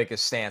was my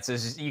biggest stance,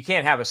 is you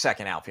can't have a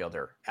second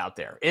outfielder out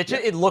there.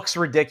 It looks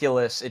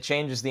ridiculous. It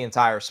changes the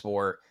entire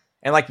sport.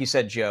 And like you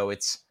said, Joe,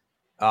 it's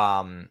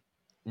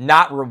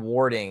not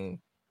rewarding.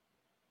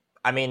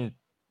 I mean,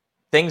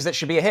 things that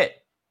should be a hit.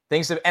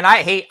 And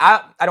I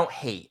don't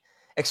hate.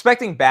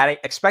 Expected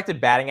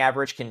batting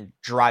average can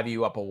drive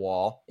you up a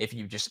wall if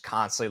you just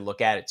constantly look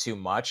at it too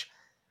much.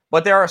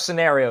 But there are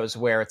scenarios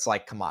where it's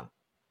like, come on,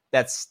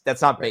 that's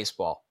not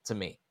baseball to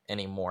me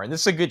anymore. And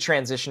this is a good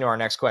transition to our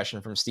next question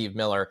from Steve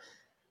Miller.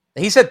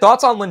 He said,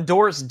 thoughts on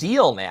Lindor's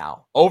deal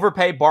now?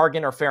 Overpay,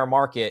 bargain, or fair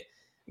market?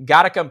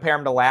 Got to compare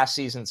him to last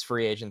season's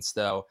free agents,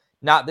 though.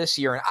 Not this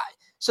year. And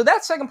so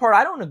that second part,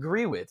 I don't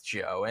agree with,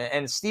 Joe.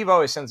 And Steve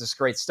always sends us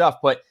great stuff.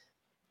 But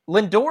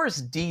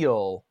Lindor's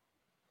deal,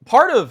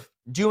 part of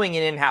doing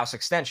an in-house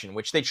extension,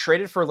 which they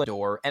traded for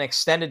Lindor and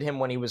extended him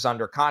when he was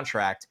under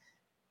contract,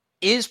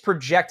 is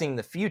projecting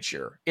the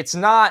future. It's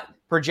not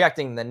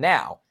projecting the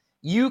now.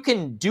 You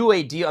can do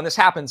a deal, and this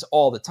happens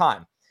all the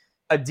time.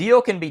 A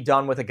deal can be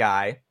done with a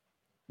guy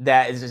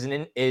that is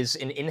an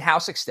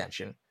in-house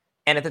extension,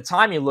 and at the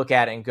time you look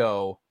at it and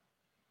go,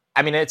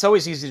 I mean, it's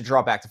always easy to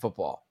draw back to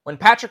football. When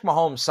Patrick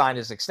Mahomes signed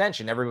his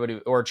extension, everybody,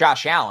 or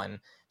Josh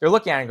Allen, they're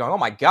looking at it and going, oh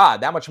my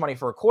God, that much money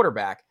for a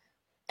quarterback.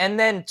 And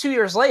then 2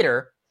 years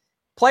later,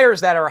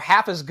 players that are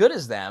half as good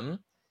as them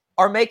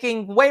are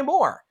making way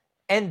more.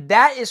 And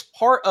that is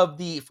part of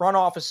the front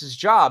office's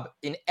job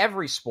in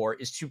every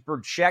sport, is to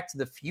project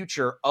the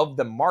future of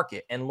the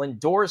market. And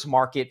Lindor's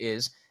market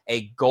is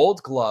a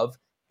Gold Glove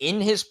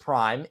in his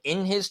prime,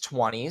 in his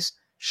 20s,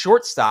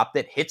 shortstop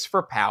that hits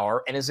for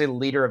power and is a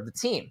leader of the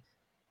team.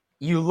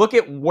 You look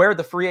at where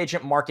the free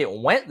agent market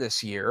went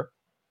this year,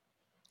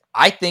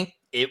 I think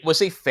it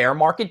was a fair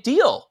market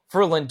deal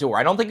for Lindor.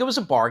 I don't think it was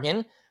a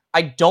bargain.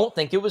 I don't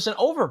think it was an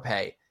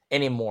overpay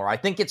anymore. I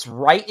think it's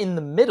right in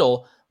the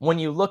middle when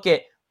you look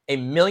at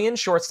 1 million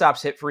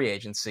shortstops hit free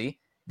agency.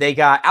 They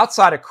got,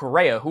 outside of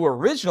Correa, who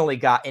originally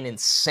got an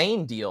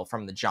insane deal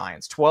from the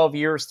Giants, 12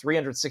 years,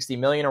 $360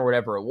 million or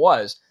whatever it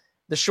was.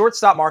 The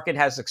shortstop market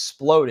has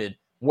exploded,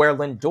 where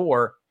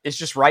Lindor is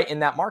just right in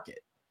that market.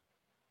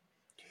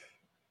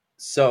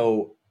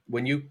 So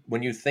when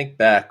you think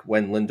back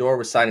when Lindor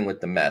was signing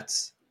with the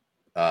Mets,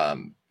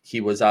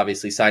 he was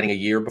obviously signing a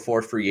year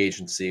before free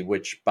agency,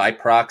 which by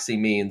proxy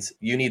means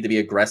you need to be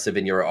aggressive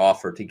in your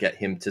offer to get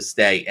him to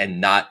stay and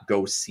not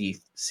go see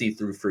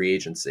through free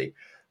agency.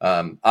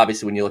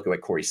 Obviously, when you look at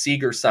what Corey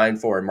Seager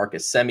signed for and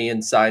Marcus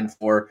Semien signed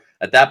for,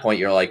 at that point,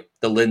 you're like,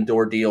 the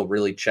Lindor deal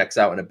really checks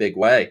out in a big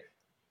way.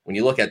 When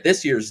you look at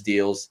this year's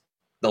deals,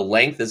 the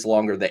length is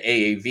longer, the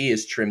AAV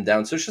is trimmed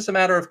down. So it's just a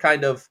matter of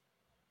kind of,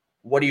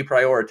 what do you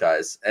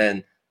prioritize?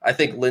 And I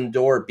think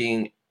Lindor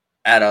being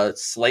at a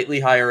slightly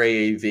higher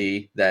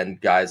AAV than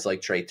guys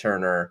like Trey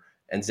Turner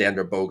and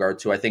Xander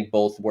Bogaerts, who I think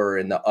both were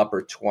in the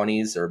upper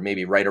 20s or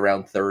maybe right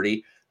around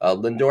 30.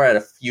 Lindor had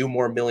a few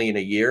more million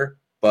a year,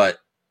 but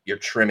you're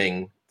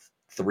trimming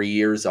 3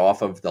 years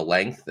off of the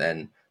length,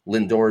 and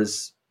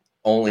Lindor's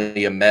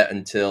only a Met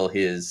until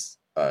his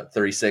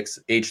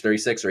age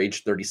 36 or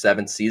age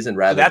 37 season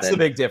rather that's than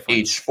the big difference.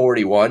 age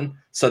 41.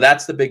 So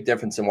that's the big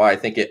difference and why I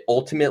think it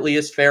ultimately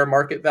is fair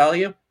market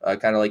value,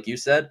 kind of like you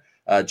said.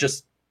 It's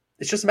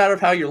just a matter of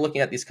how you're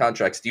looking at these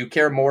contracts. Do you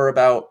care more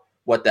about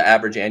what the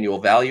average annual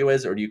value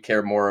is, or do you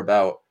care more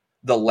about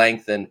the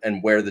length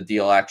and where the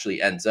deal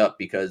actually ends up?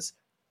 Because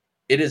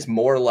it is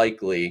more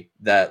likely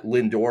that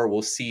Lindor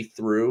will see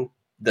through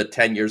the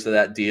 10 years of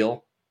that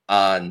deal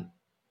on,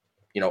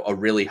 a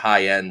really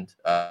high end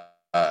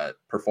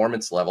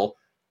performance level.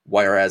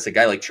 Whereas a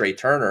guy like Trey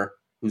Turner,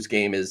 whose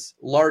game is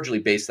largely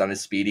based on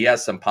his speed, he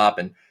has some pop,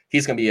 and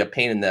he's going to be a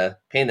pain in the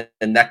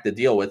neck to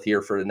deal with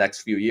here for the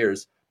next few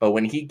years. But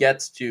when he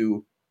gets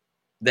to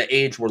the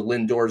age where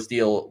Lindor's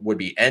deal would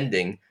be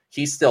ending,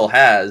 he still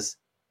has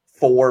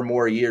 4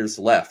 more years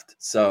left.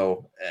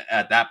 So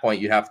at that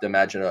point, you have to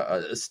imagine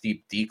a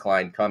steep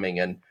decline coming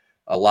and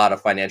a lot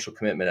of financial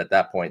commitment at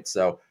that point.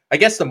 So I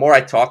guess the more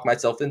I talk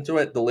myself into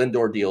it, the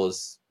Lindor deal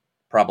is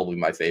probably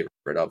my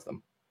favorite of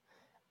them.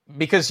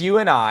 Because you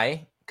and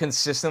I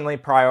consistently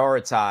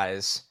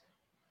prioritize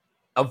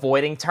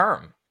avoiding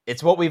term.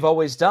 It's what we've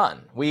always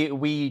done.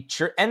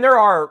 And there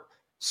are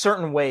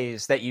certain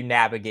ways that you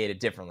navigate it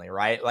differently,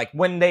 right? Like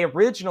when they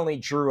originally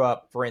drew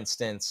up, for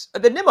instance,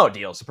 the Nimmo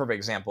deal is a perfect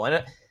example.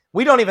 And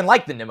we don't even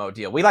like the Nimmo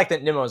deal. We like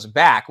that Nimmo's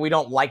back. We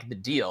don't like the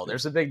deal.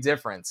 There's a big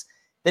difference.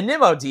 The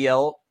Nimmo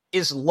deal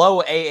is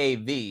low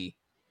AAV,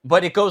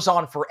 but it goes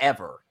on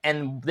forever.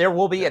 And there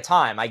will be a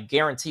time, I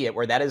guarantee it,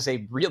 where that is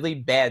a really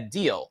bad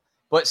deal.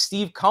 But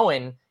Steve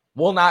Cohen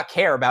will not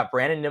care about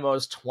Brandon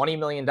Nimmo's $20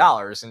 million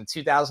in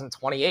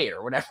 2028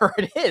 or whatever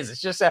it is. It's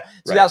just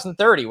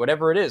 2030,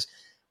 whatever it is.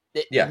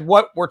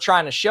 What we're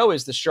trying to show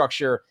is the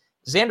structure.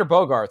 Xander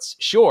Bogaerts,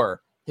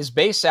 sure, his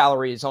base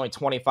salary is only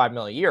 $25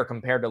 million a year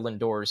compared to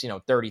Lindor's,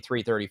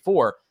 33,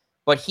 34,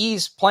 but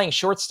he's playing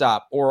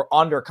shortstop or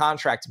under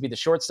contract to be the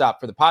shortstop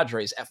for the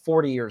Padres at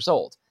 40 years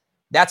old.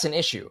 That's an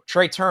issue.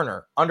 Trey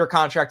Turner, under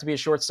contract to be a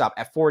shortstop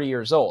at 40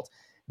 years old.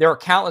 There are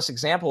countless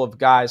examples of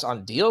guys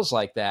on deals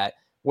like that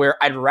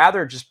where I'd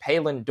rather just pay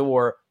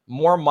Lindor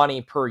more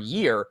money per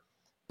year,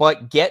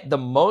 but get the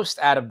most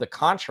out of the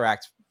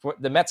contract.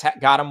 The Mets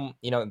got him,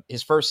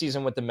 his first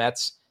season with the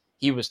Mets,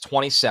 he was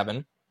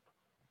 27.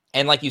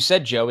 And like you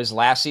said, Joe, his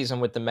last season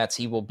with the Mets,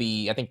 he will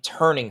be, I think,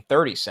 turning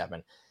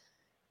 37.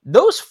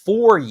 Those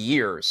 4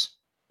 years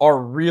are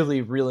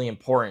really, really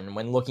important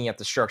when looking at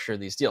the structure of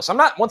these deals. So I'm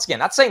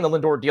not saying the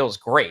Lindor deal is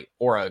great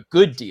or a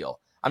good deal.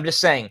 I'm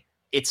just saying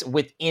it's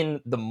within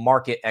the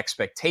market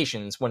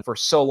expectations when for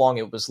so long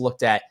it was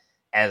looked at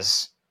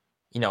as,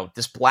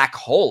 this black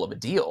hole of a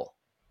deal.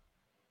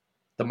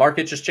 The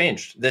market just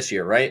changed this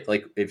year, right?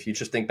 Like if you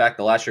just think back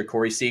to last year,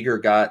 Corey Seager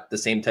got the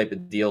same type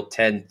of deal,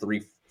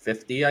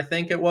 10-350, I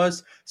think it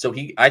was. So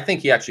I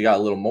think he actually got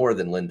a little more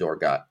than Lindor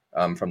got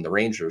from the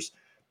Rangers.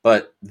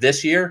 But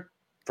this year,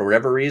 for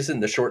whatever reason,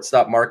 the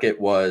shortstop market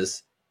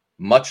was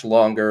much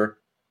longer,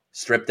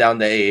 stripped down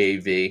to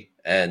AAV,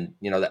 and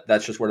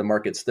that's just where the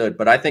market stood.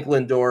 But I think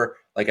Lindor,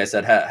 like I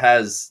said,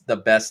 has the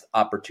best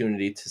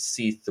opportunity to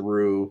see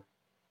through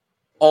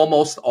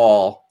almost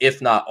all,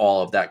 if not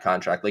all, of that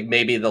contract. Like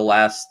maybe the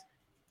last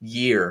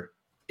year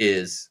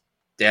is,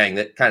 dang,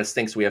 that kind of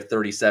stinks. We have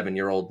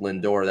 37-year-old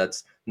Lindor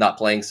that's not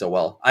playing so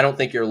well. I don't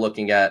think you're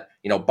looking at,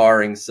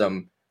 barring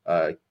some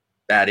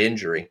bad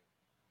injury,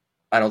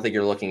 I don't think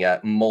you're looking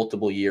at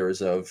multiple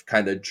years of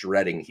kind of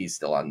dreading he's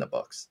still on the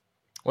books.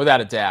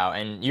 Without a doubt.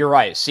 And you're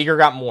right. Seager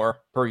got more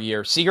per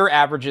year. Seager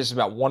averages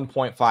about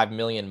 $1.5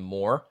 million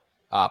more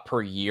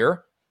per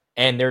year.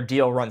 And their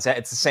deal runs out.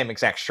 It's the same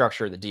exact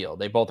structure of the deal.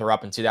 They both are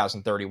up in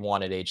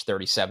 2031 at age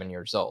 37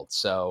 years old.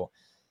 So,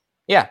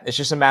 yeah, it's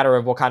just a matter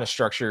of what kind of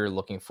structure you're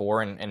looking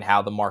for and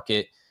how the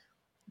market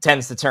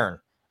tends to turn.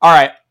 All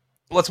right,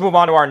 let's move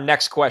on to our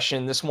next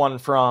question. This one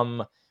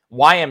from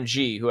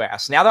YMG, who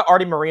asks, now that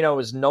Artie Moreno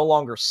is no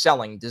longer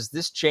selling, does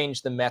this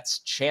change the Mets'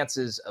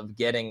 chances of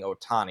getting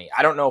Ohtani?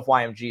 I don't know if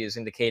YMG is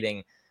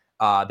indicating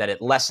that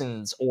it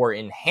lessens or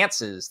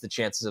enhances the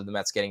chances of the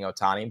Mets getting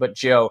Ohtani. But,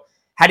 Joe,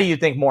 how do you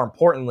think, more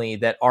importantly,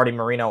 that Artie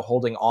Moreno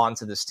holding on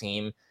to this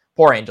team,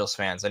 poor Angels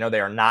fans, I know they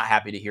are not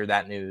happy to hear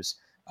that news,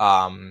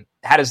 how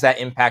does that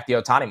impact the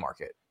Ohtani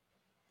market?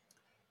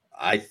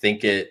 I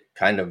think it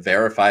kind of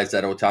verifies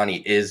that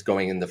Ohtani is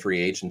going in the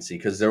free agency,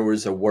 because there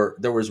was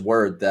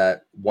word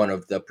that one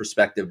of the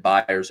prospective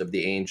buyers of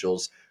the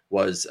Angels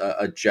was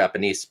a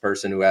Japanese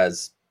person who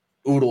has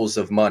oodles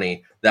of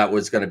money that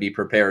was going to be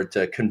prepared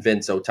to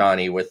convince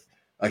Ohtani with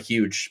a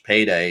huge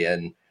payday.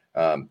 And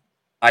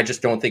I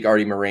just don't think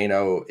Artie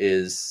Moreno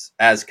is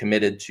as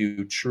committed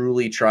to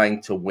truly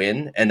trying to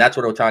win. And that's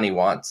what Ohtani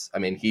wants. I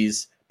mean,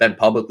 he's been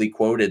publicly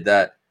quoted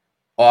that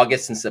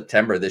August and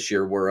September this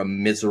year were a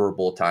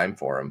miserable time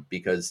for him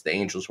because the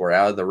Angels were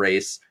out of the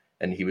race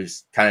and he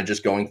was kind of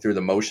just going through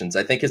the motions.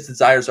 I think his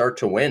desires are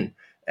to win.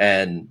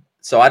 And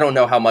so I don't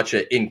know how much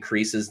it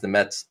increases the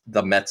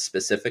Mets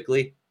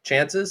specifically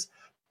chances,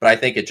 but I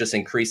think it just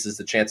increases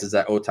the chances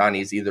that Ohtani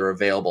is either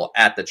available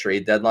at the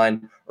trade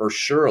deadline or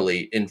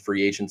surely in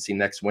free agency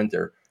next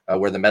winter,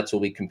 where the Mets will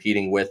be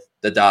competing with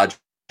the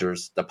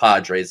Dodgers, the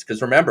Padres.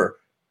 Because remember,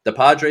 the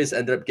Padres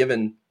ended up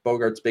giving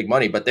Bogaerts big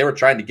money, but they were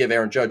trying to give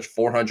Aaron Judge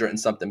 $400 and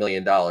something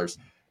million.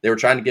 They were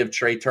trying to give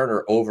Trey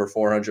Turner over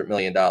 $400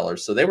 million.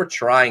 So they were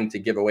trying to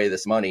give away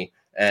this money.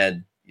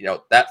 And,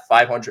 that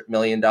 $500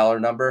 million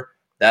number,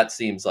 that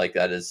seems like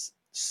that is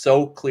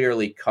so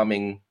clearly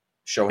coming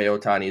Shohei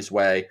Ohtani's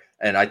way.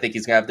 And I think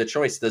he's going to have the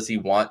choice. Does he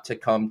want to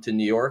come to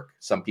New York?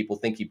 Some people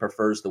think he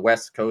prefers the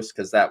West Coast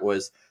because that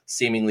was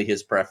seemingly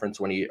his preference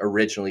when he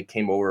originally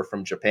came over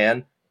from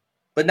Japan.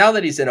 But now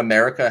that he's in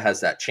America,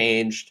 has that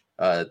changed?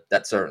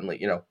 That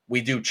certainly,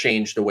 we do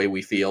change the way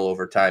we feel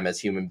over time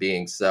as human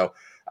beings. So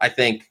I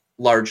think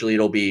largely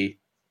it'll be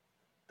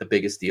the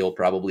biggest deal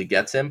probably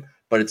gets him,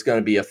 but it's going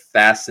to be a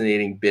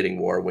fascinating bidding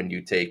war when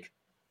you take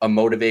a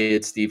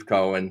motivated Steve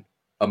Cohen,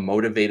 a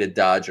motivated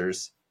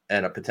Dodgers,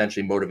 and a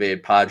potentially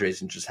motivated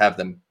Padres and just have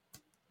them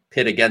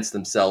pit against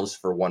themselves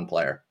for one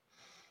player.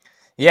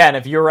 Yeah, and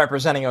if you're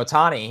representing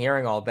Ohtani,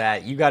 hearing all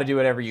that, you got to do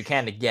whatever you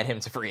can to get him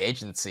to free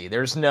agency.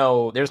 There's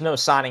no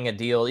signing a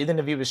deal. Even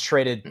if he was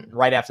traded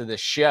right after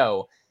this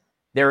show,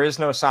 there is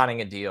no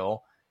signing a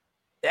deal.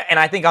 And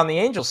I think on the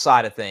Angels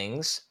side of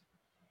things,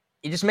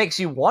 it just makes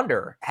you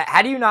wonder,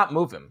 how do you not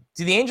move him?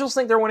 Do the Angels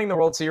think they're winning the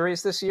World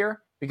Series this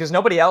year? Because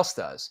nobody else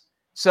does.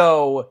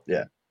 So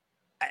yeah,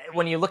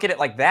 when you look at it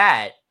like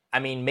that, I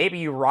mean, maybe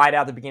you ride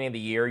out the beginning of the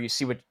year, you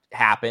see what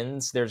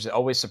happens. There's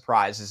always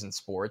surprises in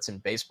sports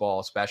and baseball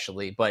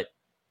especially, but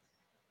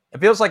it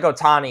feels like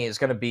Ohtani is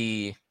going to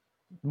be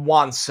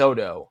Juan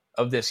Soto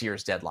of this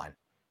year's deadline,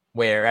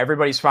 where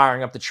everybody's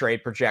firing up the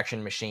trade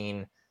projection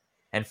machine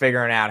and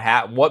figuring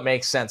out what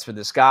makes sense for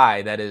this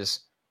guy that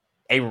is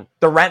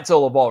the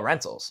rental of all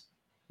rentals.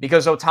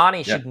 Because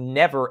Ohtani should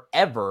never,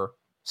 ever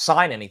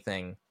sign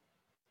anything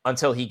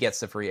until he gets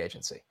to free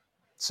agency.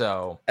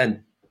 So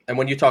And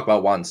when you talk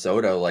about Juan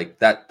Soto, like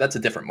that's a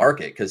different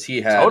market because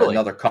he had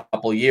another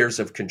couple years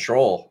of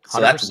control. So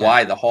 100%. That's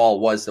why the haul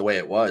was the way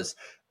it was.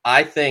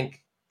 I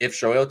think if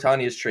Shohei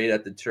Ohtani is traded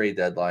at the trade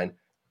deadline,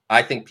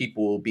 I think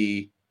people will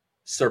be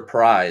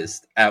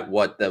surprised at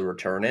what the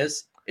return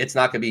is. It's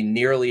not going to be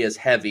nearly as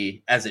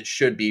heavy as it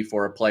should be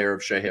for a player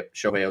of Shohei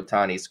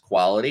Ohtani's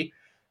quality.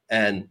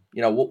 And,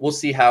 we'll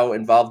see how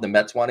involved the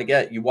Mets want to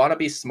get. You want to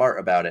be smart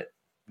about it.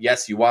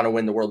 Yes, you want to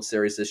win the World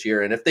Series this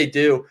year. And if they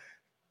do,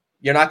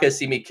 you're not going to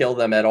see me kill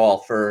them at all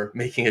for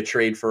making a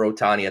trade for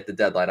Ohtani at the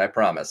deadline, I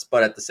promise.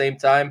 But at the same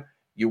time,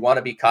 you want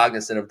to be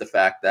cognizant of the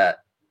fact that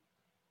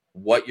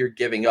what you're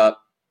giving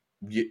up,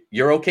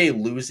 you're okay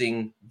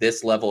losing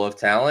this level of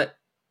talent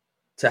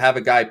to have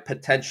a guy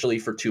potentially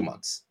for 2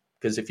 months.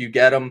 Because if you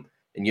get him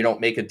and you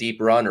don't make a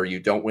deep run or you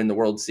don't win the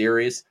World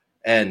Series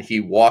and he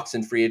walks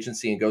in free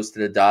agency and goes to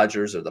the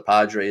Dodgers or the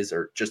Padres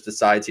or just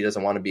decides he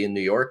doesn't want to be in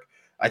New York,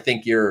 I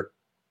think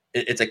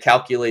it's a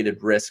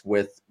calculated risk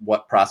with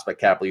what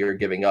prospect capital you're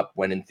giving up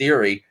when in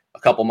theory,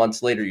 a couple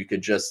months later, you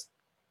could just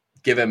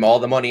give him all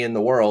the money in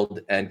the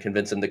world and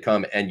convince him to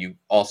come and you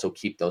also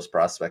keep those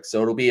prospects.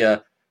 So it'll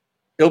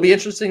be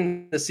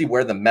interesting to see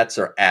where the Mets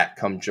are at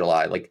come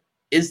July. Like,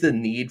 is the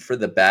need for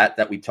the bat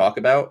that we talk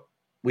about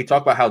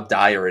how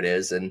dire it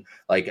is. And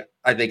like,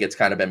 I think it's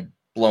kind of been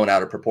blown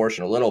out of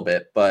proportion a little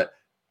bit, but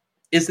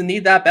is the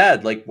need that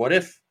bad? Like, what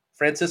if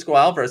Francisco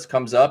Alvarez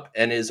comes up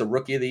and is a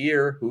rookie of the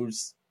year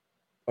who's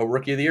a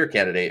rookie of the year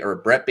candidate, or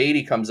Brett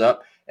Beatty comes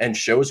up and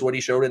shows what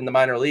he showed in the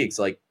minor leagues?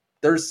 Like,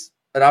 there's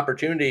an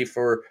opportunity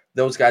for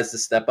those guys to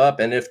step up.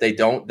 And if they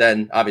don't,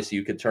 then obviously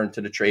you could turn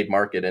to the trade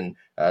market and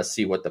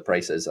see what the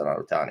price is on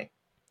Ohtani.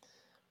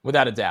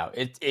 Without a doubt.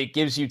 It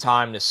gives you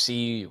time to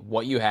see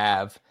what you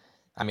have.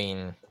 I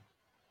mean,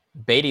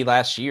 Beatty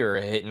last year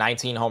hit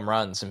 19 home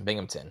runs in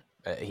Binghamton.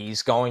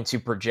 He's going to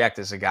project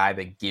as a guy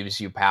that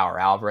gives you power.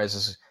 Alvarez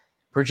is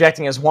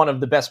projecting as one of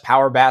the best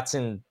power bats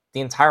in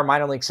the entire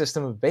minor league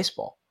system of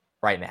baseball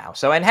right now.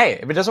 So, and hey,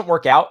 if it doesn't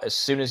work out as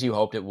soon as you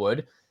hoped it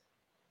would,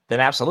 then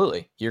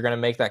absolutely, you're going to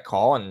make that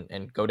call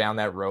and go down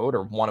that road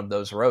or one of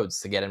those roads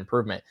to get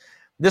improvement.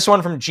 This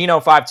one from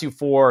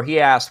Gino524, he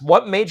asked,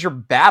 what major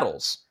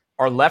battles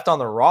are left on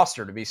the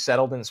roster to be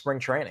settled in spring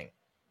training?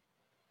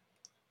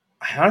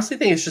 I honestly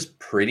think it's just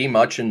pretty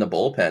much in the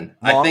bullpen.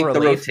 Long I think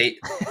relief.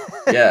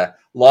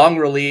 long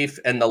relief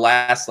and the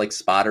last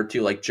spot or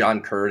two, like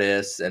John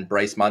Curtis and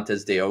Bryce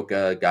Montes de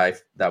Oca, a guy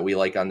that we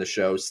like on the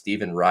show,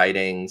 Steven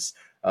Ridings,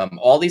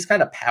 all these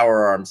kind of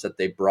power arms that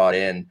they brought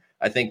in.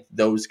 I think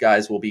those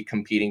guys will be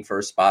competing for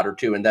a spot or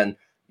two. And then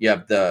you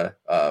have the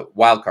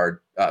wild card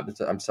of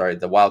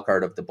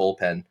the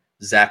bullpen,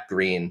 Zach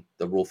Green,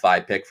 the Rule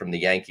 5 pick from the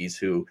Yankees,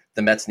 who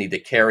the Mets need to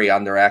carry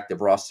on their active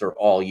roster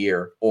all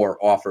year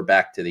or offer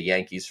back to the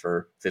Yankees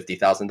for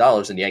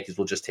 $50,000, and the Yankees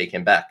will just take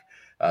him back.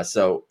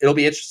 So it'll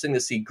be interesting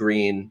to see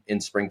Green in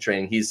spring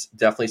training. He's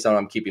definitely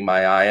someone I'm keeping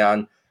my eye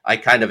on. I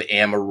kind of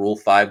am a Rule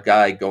 5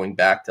 guy going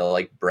back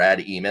to Brad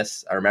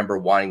Emis. I remember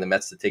wanting the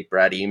Mets to take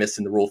Brad Emis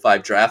in the Rule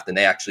 5 draft, and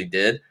they actually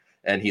did.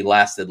 And he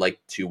lasted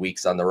 2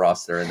 weeks on the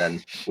roster, and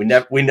then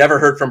we never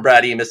heard from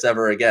Brad Emis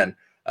ever again.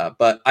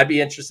 But I'd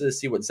be interested to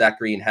see what Zach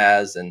Green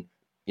has, and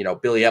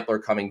Billy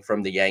Epler coming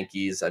from the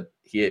Yankees,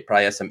 he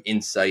probably has some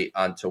insight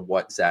onto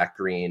what Zach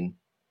Green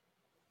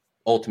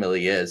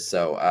ultimately is.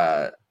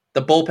 So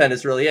the bullpen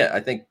is really it. I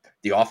think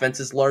the offense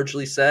is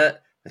largely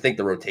set. I think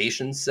the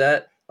rotation's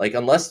set. Like,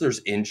 unless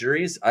there's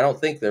injuries, I don't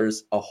think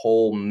there's a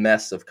whole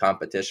mess of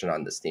competition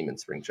on this team in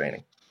spring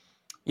training.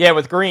 Yeah,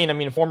 with Green, I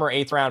mean, former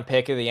 8th-round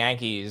pick of the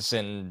Yankees,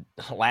 and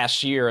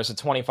last year as a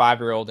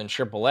 25-year-old in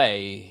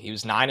AAA, he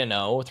was 9-0,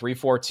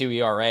 3.42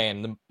 ERA,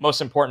 and the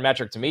most important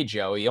metric to me,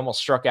 Joe, he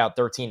almost struck out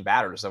 13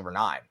 batters over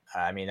 9.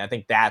 I mean, I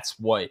think that's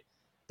what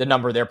the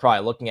number they're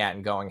probably looking at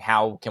and going,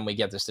 how can we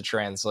get this to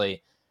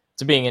translate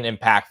to being an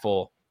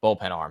impactful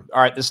bullpen arm?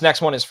 All right, this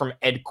next one is from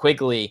Ed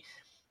Quigley.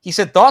 He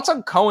said, thoughts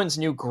on Cohen's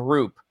new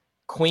group,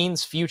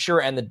 Queen's future,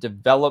 and the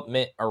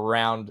development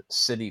around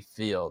Citi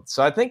Field.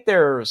 So I think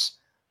there's...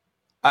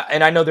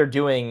 and I know they're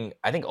doing,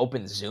 I think,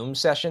 open Zoom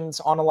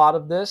sessions on a lot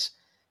of this.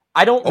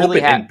 I don't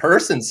really have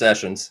in-person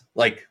sessions,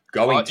 like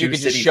going to you could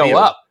Citi just show Field.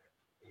 up.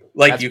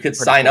 Like, you could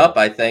sign up.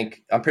 I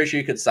think I'm pretty sure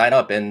you could sign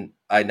up, and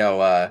I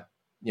know,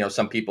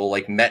 some people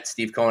like met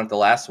Steve Cohen at the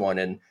last one,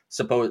 and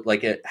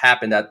it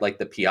happened at like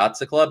the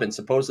Piazza Club, and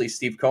supposedly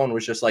Steve Cohen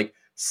was just like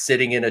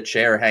sitting in a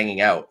chair, hanging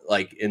out,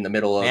 like in the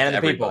middle of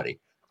everybody.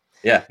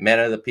 Yeah, man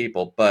of the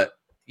people. But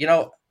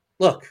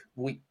look,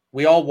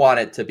 we all want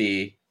it to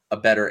be a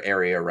better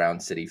area around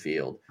Citi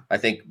Field. I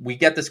think we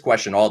get this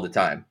question all the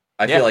time.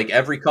 I feel like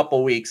every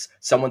couple weeks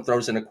someone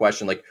throws in a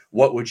question like,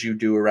 what would you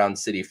do around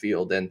Citi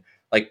Field? And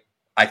like,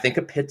 I think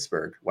of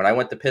Pittsburgh. When I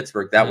went to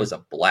Pittsburgh, that was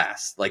a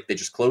blast. Like, they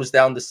just closed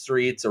down the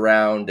streets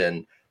around,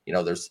 and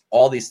there's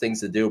all these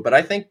things to do. But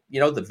I think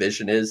the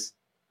vision is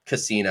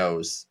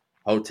casinos,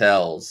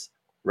 hotels,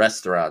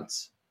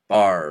 restaurants,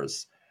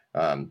 bars,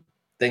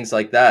 things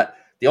like that.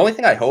 The only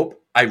thing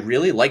I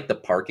really like the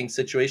parking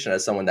situation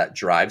as someone that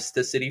drives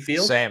to Citi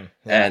Field. Same.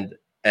 Yeah.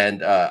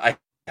 And I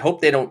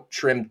hope they don't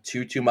trim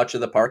too much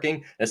of the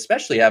parking,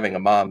 especially having a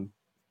mom,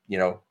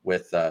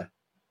 with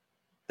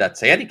that's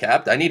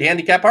handicapped. I need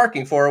handicap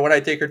parking for her when I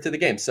take her to the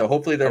game. So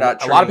hopefully they're not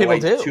trimming a lot of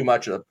people do too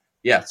much of.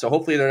 Yeah. So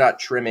hopefully they're not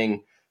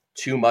trimming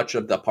too much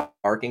of the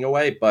parking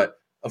away. But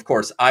of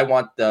course, I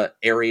want the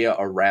area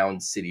around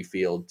Citi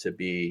Field to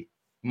be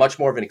much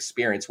more of an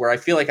experience where I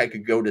feel like I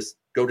could go to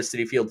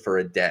Citi Field for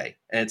a day.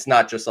 And it's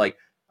not just like,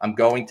 I'm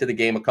going to the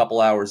game a couple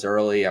hours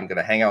early, I'm going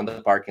to hang out in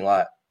the parking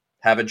lot,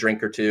 have a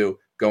drink or two,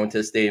 go into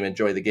the stadium,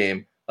 enjoy the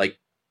game. Like,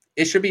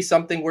 it should be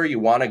something where you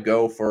want to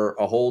go for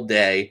a whole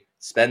day,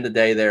 spend the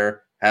day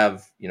there,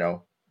 have,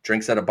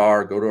 drinks at a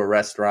bar, go to a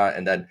restaurant,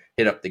 and then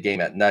hit up the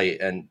game at night.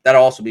 And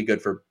that'll also be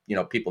good for,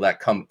 people that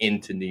come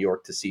into New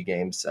York to see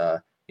games,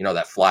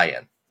 that fly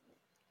in.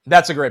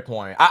 That's a great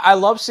point. I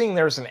love seeing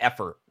there's an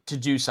effort to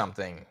do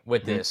something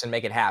with this and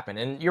make it happen.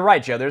 And you're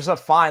right, Joe, there's a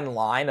fine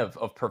line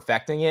of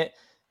perfecting it.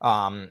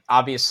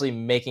 Obviously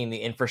making the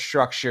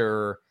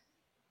infrastructure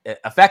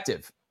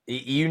effective.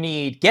 You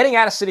need getting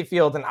out of Citi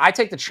Field, and I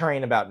take the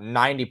train about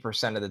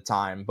 90% of the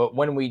time. But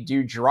when we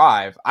do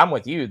drive, I'm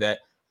with you that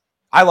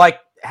I like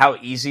how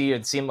easy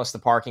and seamless the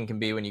parking can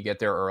be when you get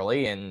there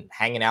early and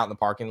hanging out in the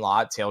parking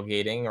lot,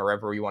 tailgating, or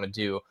whatever you want to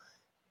do.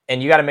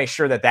 And you got to make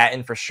sure that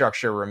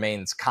infrastructure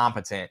remains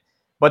competent.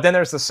 But then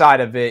there's the side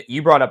of it.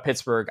 You brought up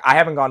Pittsburgh. I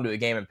haven't gone to a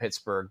game in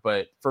Pittsburgh,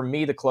 but for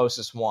me, the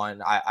closest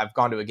one, I've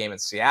gone to a game in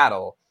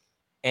Seattle.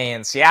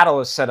 And Seattle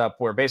is set up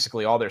where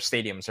basically all their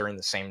stadiums are in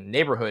the same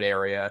neighborhood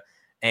area.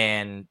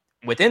 And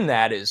within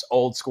that is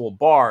old school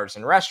bars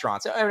and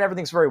restaurants. And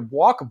everything's very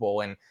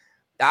walkable. And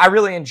I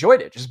really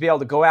enjoyed it. Just be able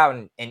to go out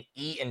and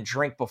eat and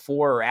drink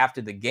before or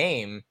after the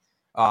game.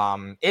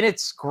 And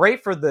it's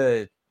great for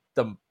the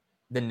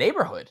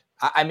neighborhood.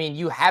 I mean,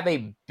 you have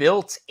a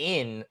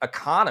built-in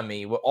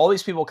economy with all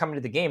these people coming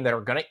to the game that are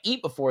going to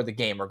eat before the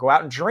game or go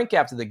out and drink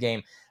after the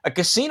game. A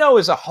casino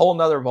is a whole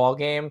nother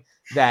ballgame.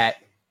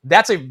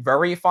 That's a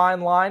very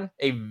fine line,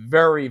 a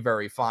very,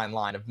 very fine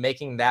line of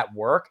making that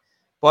work.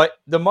 But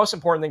the most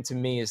important thing to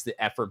me is the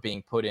effort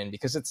being put in,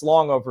 because it's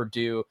long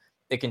overdue.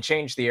 It can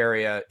change the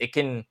area.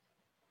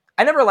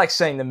 I never like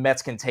saying the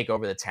Mets can take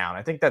over the town.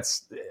 I think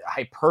that's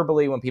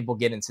hyperbole when people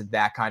get into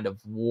that kind of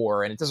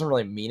war, and it doesn't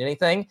really mean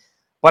anything.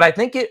 But I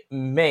think it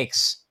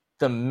makes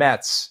the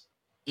Mets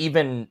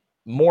even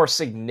more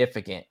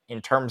significant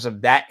in terms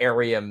of that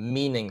area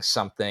meaning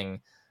something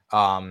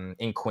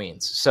in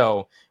Queens.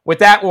 So with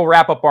that, we'll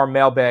wrap up our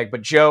mailbag.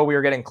 But Joe, we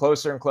are getting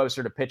closer and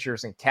closer to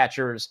pitchers and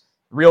catchers.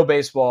 Real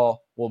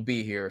baseball will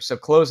be here. So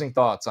closing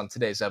thoughts on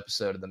today's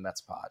episode of the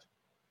Mets Pod.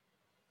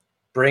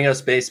 Bring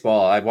us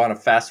baseball. I want to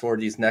fast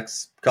forward these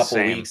next couple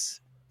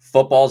weeks.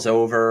 Football's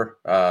over.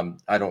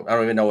 I don't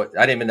even know I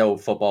didn't even know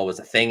football was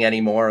a thing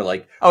anymore.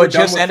 Like, it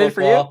just ended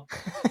football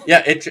for you?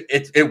 Yeah,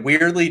 it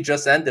weirdly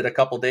just ended a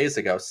couple days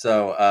ago.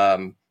 So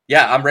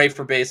yeah, I'm ready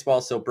for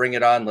baseball. So bring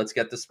it on. Let's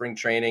get the spring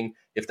training.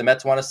 If the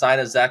Mets want to sign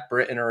a Zach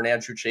Britton or an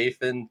Andrew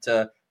Chafin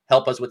to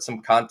help us with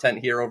some content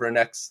here over the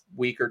next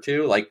week or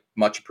two, like,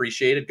 much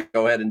appreciated.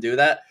 Go ahead and do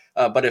that.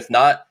 But if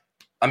not,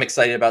 I'm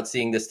excited about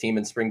seeing this team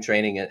in spring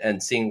training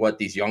and seeing what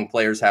these young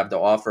players have to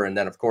offer. And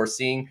then, of course,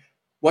 seeing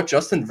what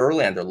Justin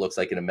Verlander looks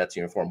like in a Mets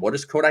uniform. What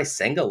does Kodai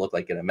Senga look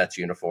like in a Mets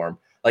uniform?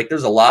 Like,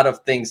 there's a lot of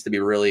things to be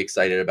really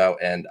excited about,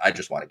 and I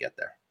just want to get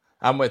there.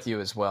 I'm with you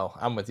as well.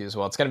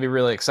 It's going to be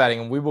really exciting,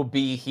 and we will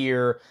be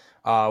here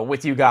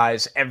with you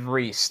guys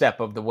every step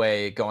of the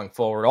way going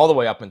forward, all the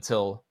way up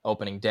until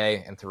opening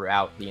day and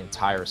throughout the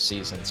entire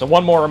season. So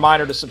one more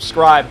reminder to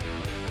subscribe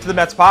to the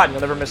Mets Pod, and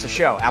you'll never miss a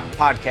show. Apple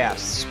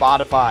Podcasts,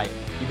 Spotify.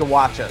 You can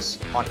watch us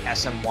on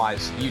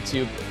SMY's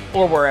YouTube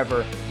or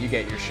wherever you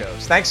get your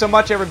shows. Thanks so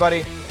much,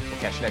 everybody. We'll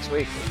catch you next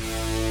week.